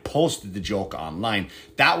 I posted the joke online.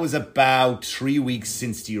 That was about 3 weeks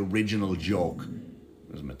since the original joke.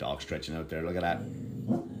 There's my dog stretching out there. Look at that.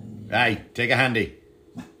 Hey, take a handy.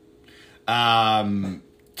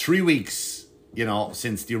 3 weeks,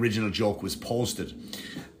 since the original joke was posted.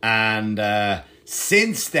 And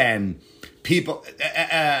since then, people,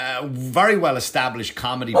 very well established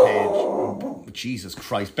comedy page. Jesus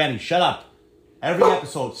Christ. Benny, shut up. Every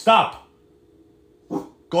episode, stop.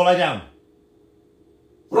 Go lie down.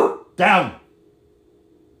 Down.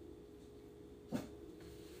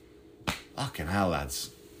 Fucking hell,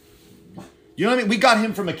 lads. You know what I mean? We got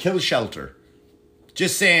him from a kill shelter.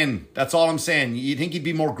 Just saying. That's all I'm saying. You think you'd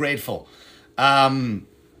be more grateful.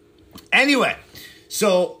 Anyway,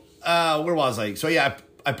 so where was I? So yeah,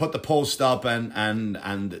 I put the post up and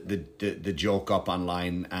the joke up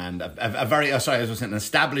online, and a very sorry, I was saying, an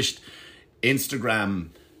established Instagram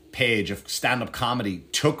page of stand-up comedy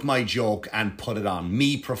took my joke and put it on,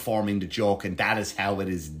 me performing the joke, and that is how it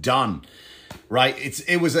is done. Right?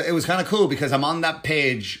 It was kind of cool because I'm on that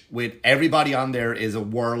page with everybody on there is a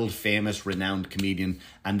world famous renowned comedian,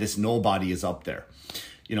 and this nobody is up there.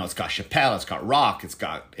 You know, it's got Chappelle, it's got Rock,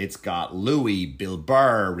 it's got Louis, Bill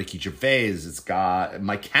Burr, Ricky Gervais, it's got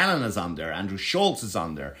Mike Cannon is on there, Andrew Schultz is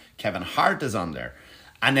on there, Kevin Hart is on there,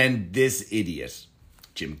 and then this idiot,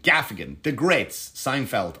 Jim Gaffigan, the greats,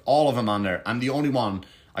 Seinfeld, all of them on there. I'm the only one.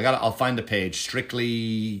 I'll find the page,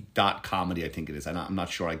 strictly.comedy, I think it is. I'm not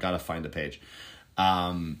sure. I gotta find the page.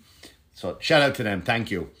 So shout out to them.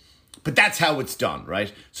 Thank you. But that's how it's done,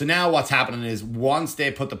 right? So now what's happening is once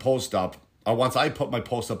they put the post up, or once I put my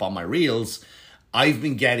post up on my reels, I've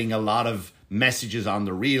been getting a lot of messages on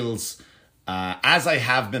the reels, as I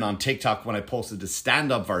have been on TikTok when I posted the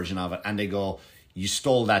stand-up version of it, and they go, you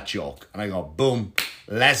stole that joke. And I go, boom,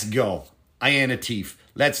 let's go. I ain't a thief.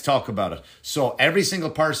 Let's talk about it. So every single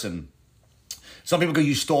person, some people go,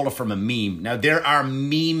 you stole it from a meme. Now there are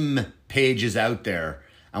meme pages out there.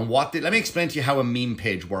 And let me explain to you how a meme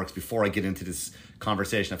page works before I get into this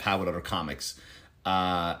conversation I've had with other comics.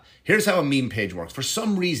 Here's how a meme page works. For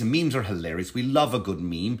some reason, memes are hilarious. We love a good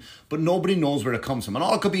meme, but nobody knows where it comes from. And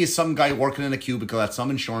all it could be is some guy working in a cubicle at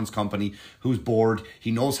some insurance company who's bored.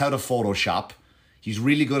 He knows how to Photoshop. He's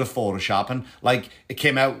really good at Photoshopping. Like, it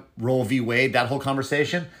came out, Roe v. Wade, that whole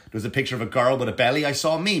conversation. There was a picture of a girl with a belly. I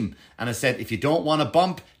saw a meme. And it said, if you don't want a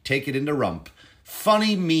bump, take it in the rump.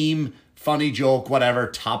 Funny meme, funny joke, whatever,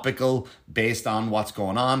 topical, based on what's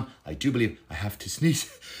going on. I do believe I have to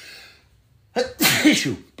sneeze.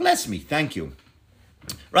 Issue. Bless me. Thank you.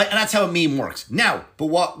 Right, and that's how a meme works. Now, but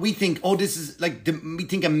what we think, this is like, we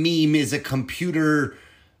think a meme is a computer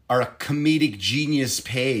or a comedic genius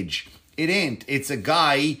page. It ain't. It's a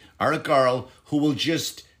guy or a girl who will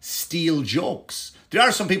just steal jokes. There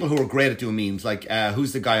are some people who are great at doing memes, like,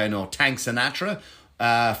 who's the guy I know? Tank Sinatra,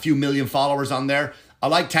 a few million followers on there. I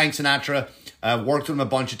like Tank Sinatra. Worked with him a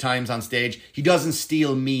bunch of times on stage. He doesn't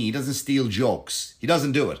steal me. He doesn't steal jokes. He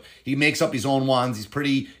doesn't do it. He makes up his own ones. He's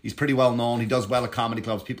pretty well known. He does well at comedy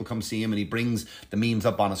clubs. People come see him and he brings the memes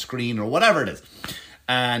up on a screen or whatever it is.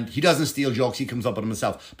 And he doesn't steal jokes. He comes up with them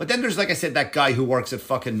himself. But then there's, like I said, that guy who works at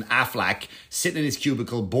fucking Aflac, sitting in his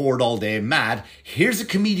cubicle, bored all day, mad. Here's a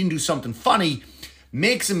comedian do something funny,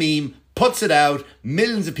 makes a meme, puts it out,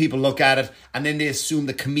 millions of people look at it, and then they assume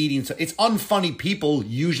the comedian. So it's unfunny people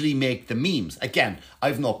usually make the memes. Again,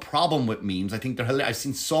 I've no problem with memes. I think they're hilarious. I've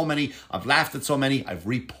seen so many. I've laughed at so many. I've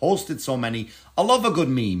reposted so many. I love a good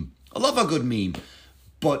meme.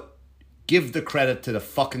 But give the credit to the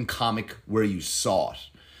fucking comic where you saw it.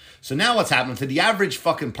 So now what's happening to the average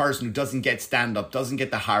fucking person who doesn't get stand-up, doesn't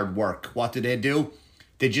get the hard work, what do?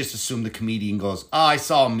 They just assume the comedian goes, I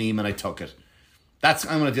saw a meme and I took it. I'm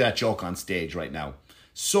going to do that joke on stage right now.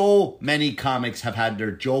 So many comics have had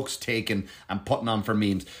their jokes taken and put on for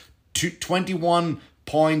memes. 21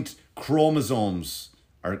 point chromosomes,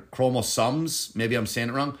 or chromosomes, maybe I'm saying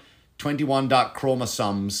it wrong. 21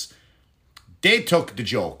 chromosomes. They took the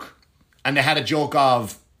joke. And they had a joke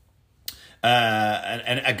of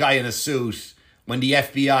a guy in a suit when the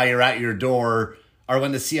FBI are at your door, or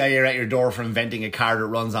when the CIA are at your door for inventing a car that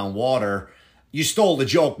runs on water. You stole the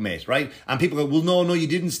joke, mate, right? And people go, well, no, you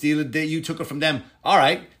didn't steal it. You took it from them. All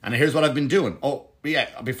right. And here's what I've been doing. Oh,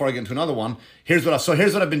 yeah, before I get into another one, here's what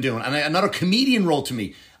I've been doing. And another comedian wrote to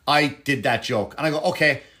me, I did that joke. And I go,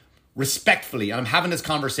 okay, respectfully. And I'm having this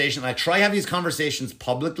conversation. And I try having these conversations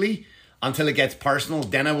publicly until it gets personal.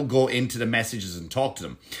 Then I will go into the messages and talk to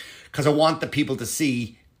them. Because I want the people to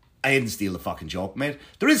see I didn't steal the fucking joke, mate.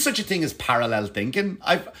 There is such a thing as parallel thinking.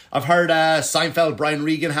 I've heard Seinfeld, Brian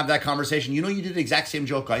Regan have that conversation. You did the exact same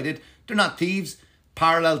joke I did. They're not thieves.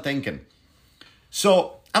 Parallel thinking.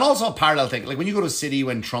 So, and also parallel thinking. Like when you go to a city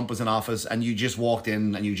when Trump was in office and you just walked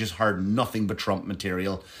in and you just heard nothing but Trump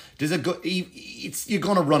material, you're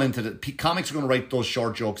going to run into comics are going to write those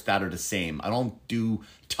short jokes that are the same. I don't do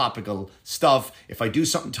topical stuff. If I do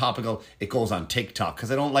something topical, it goes on TikTok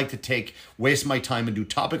because I don't like to waste my time and do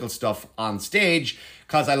topical stuff on stage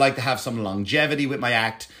because I like to have some longevity with my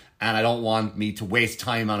act and I don't want me to waste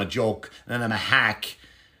time on a joke and then I'm a hack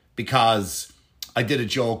because I did a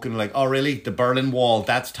joke and like, oh really? The Berlin Wall,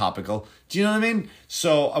 that's topical. Do you know what I mean?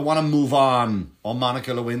 So I want to move on. Oh,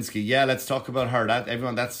 Monica Lewinsky. Yeah, let's talk about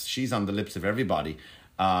her. She's on the lips of everybody.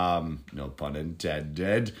 No pun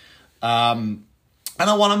intended. And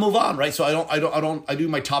I want to move on, right? So I do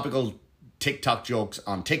my topical TikTok jokes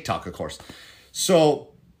on TikTok, of course. So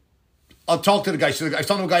I'll talk to the guy. So I was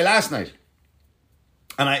talking to a guy last night.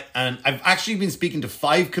 And I've actually been speaking to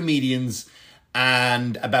 5 comedians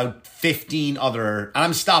and about 15 other, and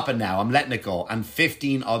I'm stopping now, I'm letting it go, and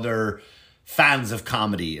 15 other fans of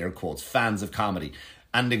comedy, air quotes, fans of comedy.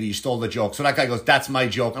 And they go, you stole the joke. So that guy goes, that's my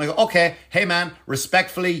joke. And I go, okay, hey man,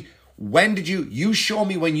 respectfully, when did you show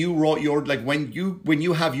me when you wrote your, like when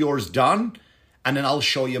you have yours done, and then I'll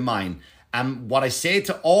show you mine. And what I say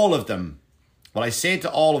to all of them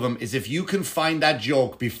is if you can find that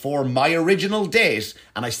joke before my original date,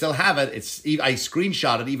 and I still have it, I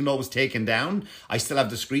screenshot it even though it was taken down, I still have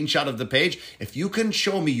the screenshot of the page. If you can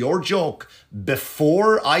show me your joke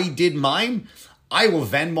before I did mine, I will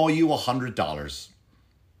Venmo you $100.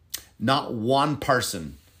 Not one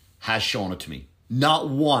person has shown it to me. Not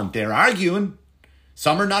one. They're arguing.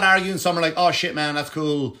 Some are not arguing. Some are like, oh shit man, that's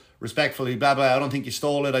cool. Respectfully, blah, blah. I don't think you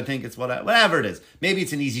stole it. I think it's whatever it is. Maybe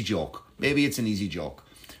it's an easy joke.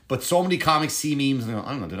 But so many comics see memes and go,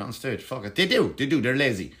 I'm going to do that on stage. Fuck it. They do. They're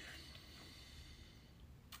lazy.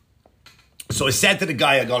 So I said to the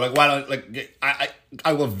guy, I go like, well, like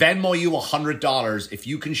I will Venmo you $100 if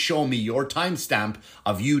you can show me your timestamp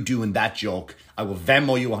of you doing that joke. I will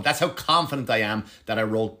Venmo you. That's how confident I am that I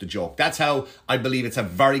wrote the joke. That's how I believe it's a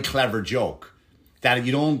very clever joke. That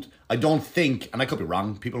I don't think, and I could be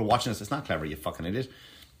wrong, people are watching this, it's not clever, you fucking idiot.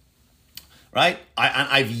 Right?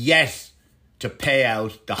 I've yet to pay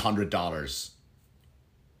out the $100. That's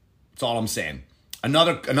all I'm saying.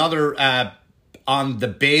 Another on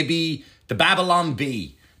the Babylon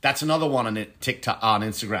Bee. That's another one on TikTok, on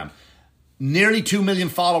Instagram. Nearly 2 million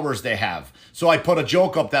followers they have. So I put a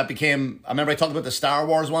joke up that became, I remember I talked about the Star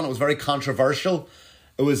Wars one, it was very controversial.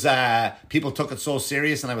 It was, people took it so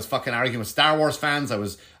serious and I was fucking arguing with Star Wars fans. I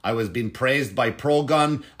was being praised by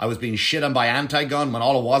pro-gun. I was being shit on by anti-gun when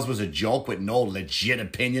all it was a joke with no legit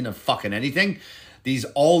opinion of fucking anything.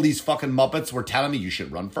 All these fucking Muppets were telling me you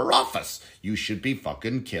should run for office. You should be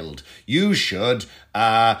fucking killed. You should,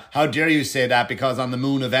 how dare you say that because on the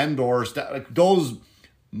moon of Endor, those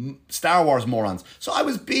Star Wars morons. So I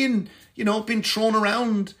was being thrown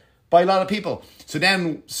around by a lot of people. So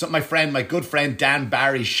then my good friend Dan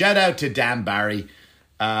Barry, shout out to Dan Barry,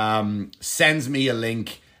 sends me a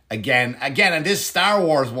link again, and this Star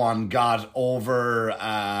Wars one got over,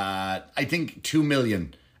 I think 2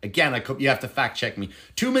 million. Again, you have to fact check me.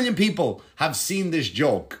 2 million people have seen this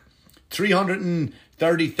joke.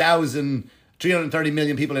 330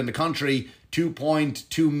 million people in the country.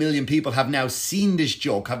 2.2 million people have now seen this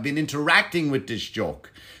joke, have been interacting with this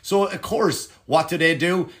joke. So, of course, what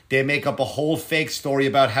do? They make up a whole fake story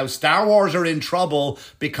about how Star Wars are in trouble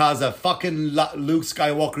because a fucking Luke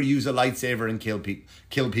Skywalker used a lightsaber and killed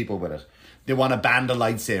people with it. They want to ban the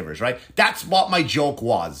lightsabers, right? That's what my joke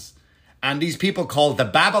was. And these people called the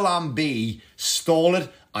Babylon Bee stole it.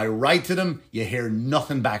 I write to them. You hear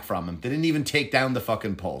nothing back from them. They didn't even take down the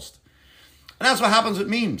fucking post. And that's what happens with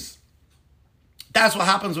memes.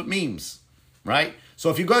 Right? So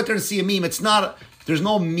if you go out there and see a meme, there's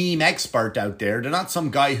no meme expert out there. They're not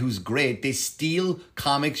some guy who's great. They steal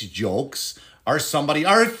comics jokes or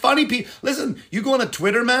funny people. Listen, you go on a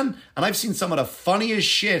Twitter, man, and I've seen some of the funniest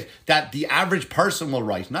shit that the average person will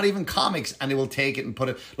write. Not even comics, and they will take it and put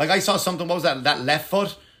it. Like I saw something, what was that? That Left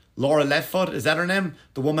Foot? Laura Leftfoot, is that her name?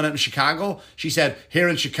 The woman out in Chicago. She said, here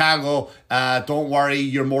in Chicago, don't worry,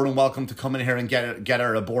 you're more than welcome to come in here and get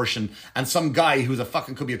her abortion. And some guy who's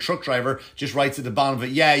could be a truck driver, just writes at the bottom of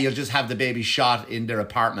it, yeah, you'll just have the baby shot in their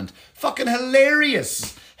apartment. Fucking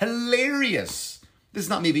hilarious. Hilarious. This is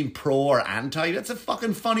not me being pro or anti. That's a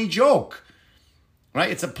fucking funny joke.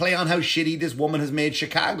 Right? It's a play on how shitty this woman has made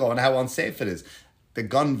Chicago and how unsafe it is. The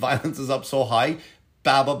gun violence is up so high.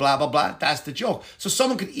 Blah, blah, blah, blah, blah. That's the joke. So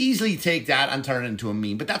someone could easily take that and turn it into a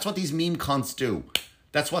meme. But that's what these meme cunts do.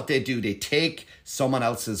 That's what they do. They take someone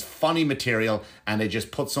else's funny material and they just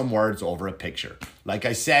put some words over a picture. Like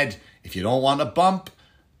I said, if you don't want a bump,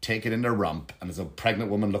 take it in their rump. And there's a pregnant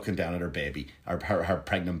woman looking down at her baby, or her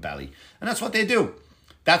pregnant belly. And that's what they do.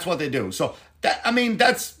 That's what they do. So,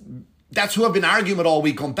 that's who I've been arguing with all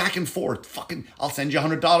week, going back and forth. Fucking, I'll send you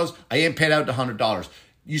 $100. I ain't paid out the $100.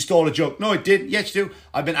 You stole a joke. No, I didn't. Yes, you do.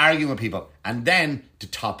 I've been arguing with people. And then, to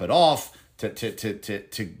top it off,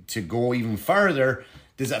 to go even further,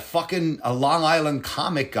 there's a Long Island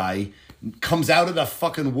comic guy comes out of the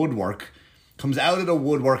fucking woodwork, and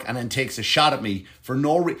then takes a shot at me for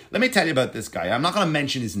no reason. Let me tell you about this guy. I'm not going to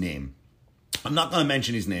mention his name.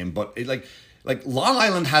 But like Long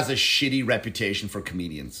Island has a shitty reputation for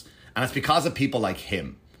comedians. And it's because of people like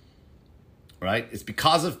him. right? It's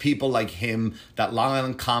because of people like him that Long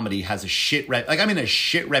Island comedy has a shit a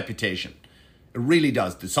shit reputation. It really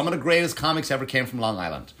does. Some of the greatest comics ever came from Long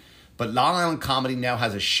Island. But Long Island comedy now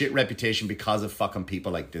has a shit reputation because of fucking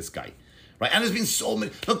people like this guy. Right? And there's been so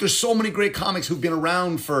many... Look, there's so many great comics who've been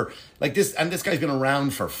around for... Like this... And this guy's been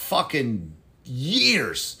around for fucking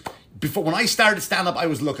years. Before, when I started stand-up, I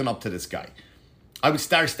was looking up to this guy. I would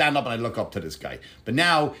start stand-up and I'd look up to this guy. But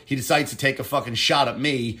now he decides to take a fucking shot at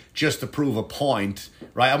me just to prove a point,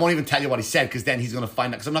 right? I won't even tell you what he said because then he's going to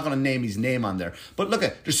find out, because I'm not going to name his name on there. But look,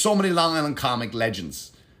 there's so many Long Island comic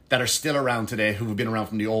legends that are still around today who have been around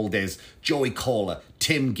from the old days. Joey Cola,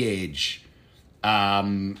 Tim Gage. I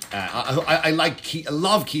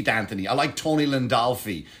love Keith Anthony. I like Tony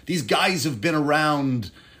Landolfi. These guys have been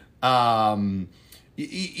around...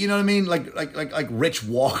 You know what I mean? Like Rich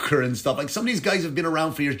Walker and stuff. Like some of these guys have been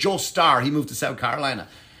around for years. Joe Starr, he moved to South Carolina.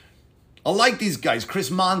 I like these guys. Chris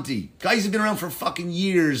Monty. Guys have been around for fucking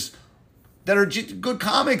years that are just good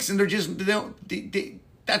comics and they're just,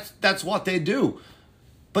 that's what they do.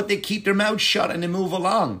 But they keep their mouths shut and they move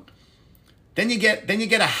along. Then you get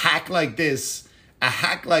a hack like this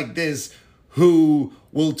who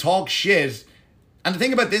will talk shit. And the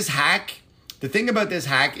thing about this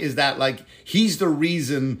hack is that, like, he's the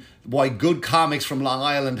reason why good comics from Long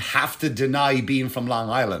Island have to deny being from Long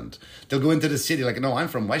Island. They'll go into the city like, no, I'm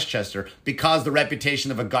from Westchester, because the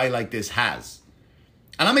reputation of a guy like this has.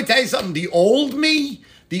 And I'm going to tell you something, the old me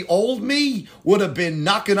would have been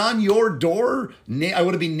knocking on your door. I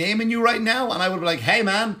would have been naming you right now, and I would be like, hey,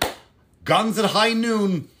 man, guns at high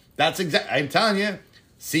noon. That's I'm telling you,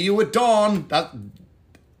 see you at dawn,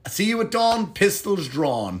 pistols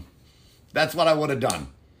drawn. That's what I would have done,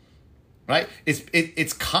 right?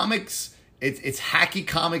 It's comics, it's hacky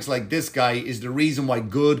comics like this guy is the reason why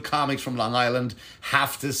good comics from Long Island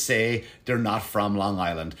have to say they're not from Long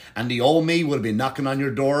Island. And the old me would have been knocking on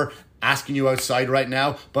your door, asking you outside right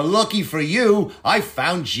now. But lucky for you, I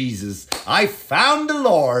found Jesus. I found the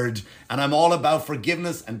Lord. And I'm all about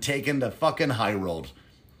forgiveness and taking the fucking high road.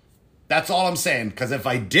 That's all I'm saying. Because if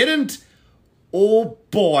I didn't, oh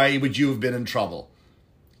boy, would you have been in trouble.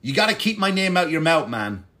 You got to keep my name out your mouth,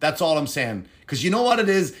 man. That's all I'm saying. Because you know what it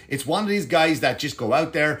is? It's one of these guys that just go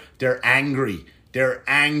out there. They're angry. They're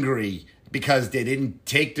angry because they didn't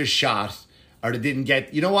take the shot or they didn't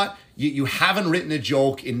get... You know what? You haven't written a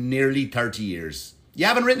joke in nearly 30 years. You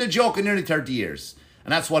haven't written a joke in nearly 30 years.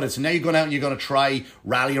 And that's what it's... So now you're going out and you're going to try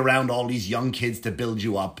rally around all these young kids to build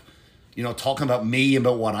you up. You know, talking about me,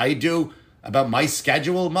 about what I do, about my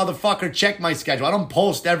schedule. Motherfucker, check my schedule. I don't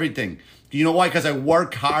post everything. You know why? Because I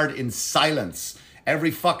work hard in silence.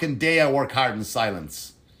 Every fucking day I work hard in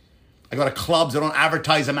silence. I go to clubs. I don't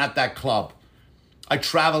advertise I'm at that club. I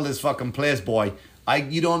travel this fucking place, boy.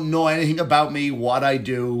 You don't know anything about me, what I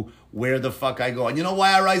do, where the fuck I go. And you know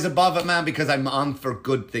why I rise above it, man? Because I'm on for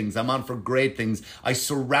good things. I'm on for great things. I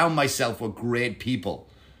surround myself with great people.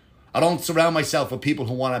 I don't surround myself with people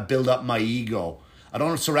who want to build up my ego. I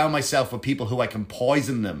don't surround myself with people who I can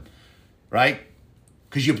poison them, right?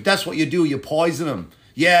 Because that's what you do. You poison them.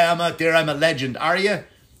 Yeah, I'm out there. I'm a legend. Are you? Are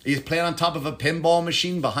you playing on top of a pinball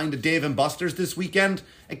machine behind the Dave & Buster's this weekend?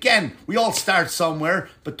 Again, we all start somewhere,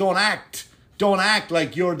 but don't act. Don't act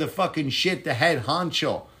like you're the fucking shit, the head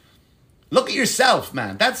honcho. Look at yourself,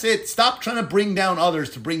 man. That's it. Stop trying to bring down others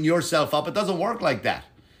to bring yourself up. It doesn't work like that.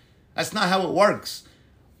 That's not how it works.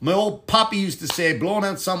 My old poppy used to say, blowing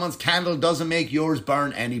out someone's candle doesn't make yours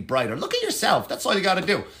burn any brighter. Look at yourself. That's all you got to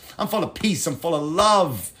do. I'm full of peace. I'm full of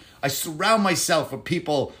love. I surround myself with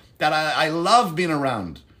people that I love being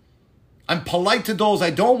around. I'm polite to those I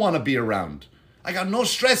don't want to be around. I got no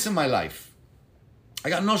stress in my life.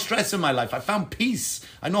 I found peace.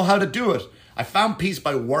 I know how to do it. I found peace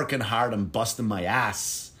by working hard and busting my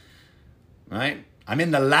ass. Right? I'm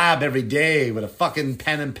in the lab every day with a fucking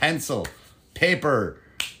pen and pencil, paper,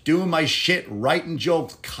 doing my shit, writing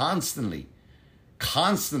jokes constantly.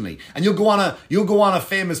 And you'll go on a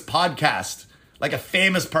famous podcast, like a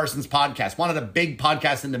famous person's podcast, one of the big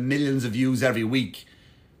podcasts in the millions of views every week.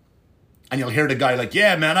 And you'll hear the guy like,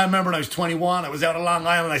 yeah, man, I remember when I was 21, I was out on Long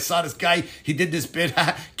Island, I saw this guy, he did this bit.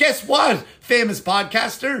 Guess what, famous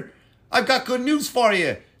podcaster? I've got good news for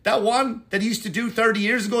you. That one that he used to do 30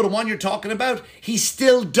 years ago, the one you're talking about, he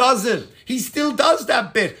still does it. He still does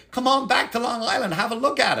that bit. Come on back to Long Island, have a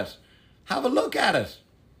look at it.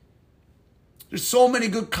 There's so many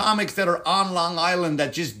good comics that are on Long Island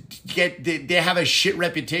that just they have a shit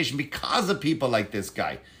reputation because of people like this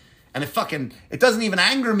guy. And it doesn't even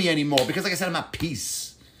anger me anymore because, like I said, I'm at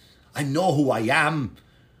peace. I know who I am.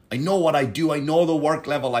 I know what I do. I know the work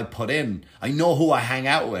level I put in. I know who I hang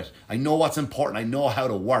out with. I know what's important. I know how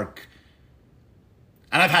to work.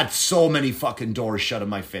 And I've had so many fucking doors shut in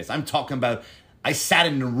my face. I'm talking about, I sat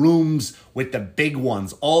in the rooms with the big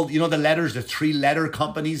ones. All, you know, the letters, the 3-letter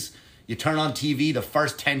companies. You turn on TV, the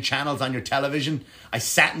first 10 channels on your television. I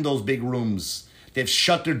sat in those big rooms. They've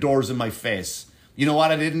shut their doors in my face. You know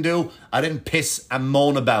what I didn't do? I didn't piss and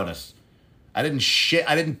moan about it. I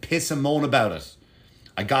didn't piss and moan about it.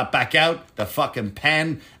 I got back out, the fucking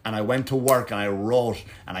pen, and I went to work and I wrote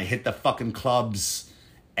and I hit the fucking clubs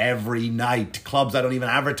every night. Clubs I don't even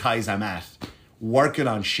advertise I'm at. Working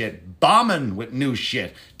on shit. Bombing with new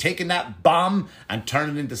shit. Taking that bomb and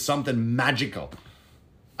turning it into something magical.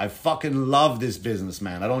 I fucking love this business,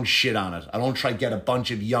 man. I don't shit on it. I don't try to get a bunch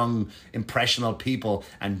of young, impressionable people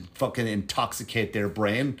and fucking intoxicate their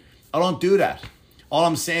brain. I don't do that. All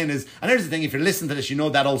I'm saying is, and here's the thing, if you're listening to this, you know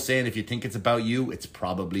that old saying, if you think it's about you, it's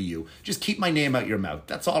probably you. Just keep my name out your mouth.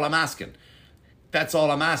 That's all I'm asking. That's all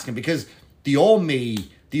I'm asking. Because the old me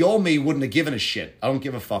wouldn't have given a shit. I don't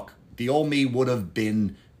give a fuck. The old me would have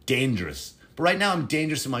been dangerous. But right now I'm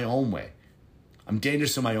dangerous in my own way. I'm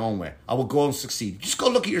dangerous in my own way. I will go and succeed. Just go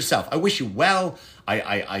look at yourself. I wish you well.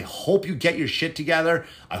 I hope you get your shit together.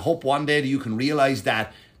 I hope one day that you can realize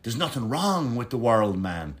that there's nothing wrong with the world,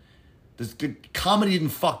 man. The comedy didn't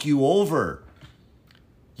fuck you over.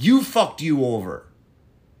 You fucked you over.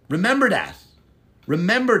 Remember that.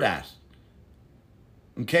 Remember that.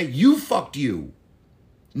 Okay? You fucked you.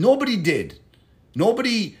 Nobody did.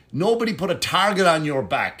 Nobody put a target on your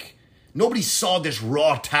back. Nobody saw this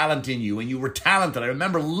raw talent in you, and you were talented. I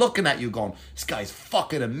remember looking at you going, this guy's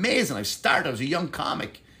fucking amazing. I was a young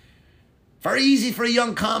comic. Very easy for a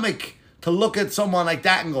young comic to look at someone like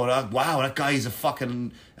that and go, oh, wow, that guy is a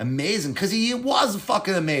fucking amazing. Because he was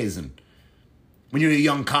fucking amazing when you're a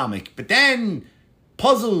young comic. But then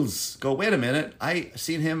puzzles go, wait a minute, I've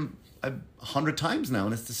seen him 100 times now,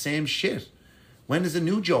 and it's the same shit. When does a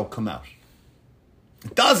new joke come out?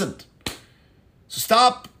 It doesn't. So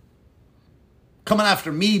stop coming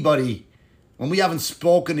after me, buddy, when we haven't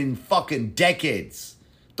spoken in fucking decades.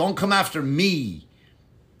 Don't come after me.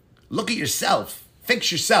 Look at yourself.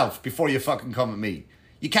 Fix yourself before you fucking come at me.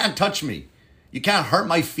 You can't touch me. You can't hurt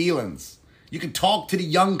my feelings. You can talk to the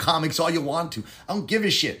young comics all you want to. I don't give a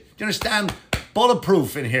shit. Do you understand?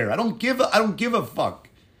 Bulletproof in here. I don't give a fuck.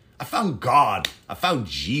 I found God. I found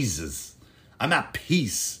Jesus. I'm at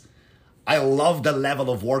peace. I love the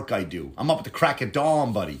level of work I do. I'm up at the crack of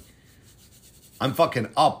dawn, buddy. I'm fucking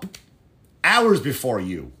up hours before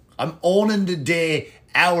you. I'm owning the day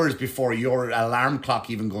hours before your alarm clock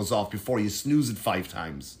even goes off, before you snooze it 5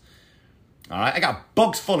 times. All right? I got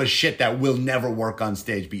books full of shit that will never work on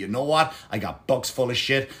stage. But you know what? I got books full of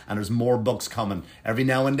shit, and there's more books coming. Every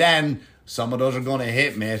now and then, some of those are going to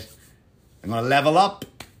hit, mate. I'm going to level up.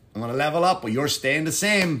 But you're staying the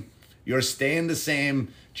same. You're staying the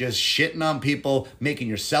same. Just shitting on people, making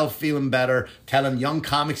yourself feeling better, telling young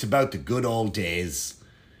comics about the good old days.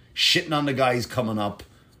 Shitting on the guys coming up.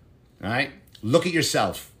 All right? Look at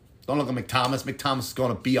yourself. Don't look at McThomas. McThomas is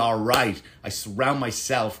going to be all right. I surround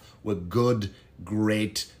myself with good,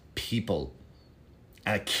 great people.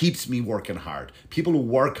 And it keeps me working hard. People who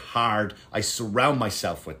work hard, I surround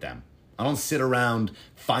myself with them. I don't sit around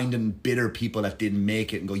finding bitter people that didn't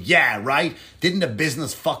make it and go, yeah, right? Didn't the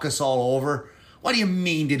business fuck us all over? What do you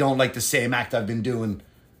mean they don't like the same act I've been doing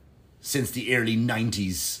since the early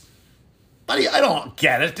 90s? Buddy, I don't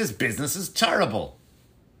get it. This business is terrible.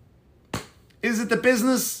 Is it the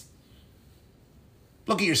business?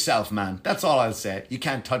 Look at yourself, man. That's all I'll say. You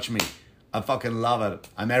can't touch me. I fucking love it.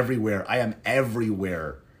 I'm everywhere. I am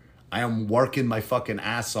everywhere. I am working my fucking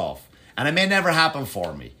ass off. And it may never happen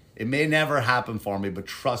for me. It may never happen for me, but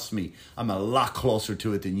trust me, I'm a lot closer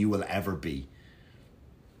to it than you will ever be.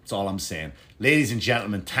 That's all I'm saying. Ladies and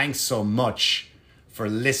gentlemen, thanks so much for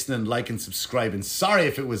listening, liking, subscribing. Sorry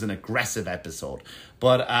if it was an aggressive episode.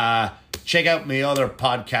 But check out my other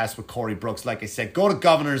podcast with Corey Brooks. Like I said, go to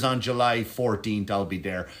Governors on July 14th. I'll be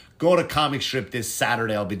there. Go to Comic Strip this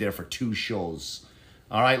Saturday. I'll be there for 2 shows.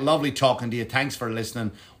 All right, lovely talking to you. Thanks for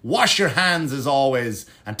listening. Wash your hands as always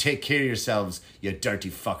and take care of yourselves, you dirty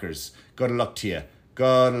fuckers. Good luck to you.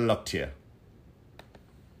 Good luck to you.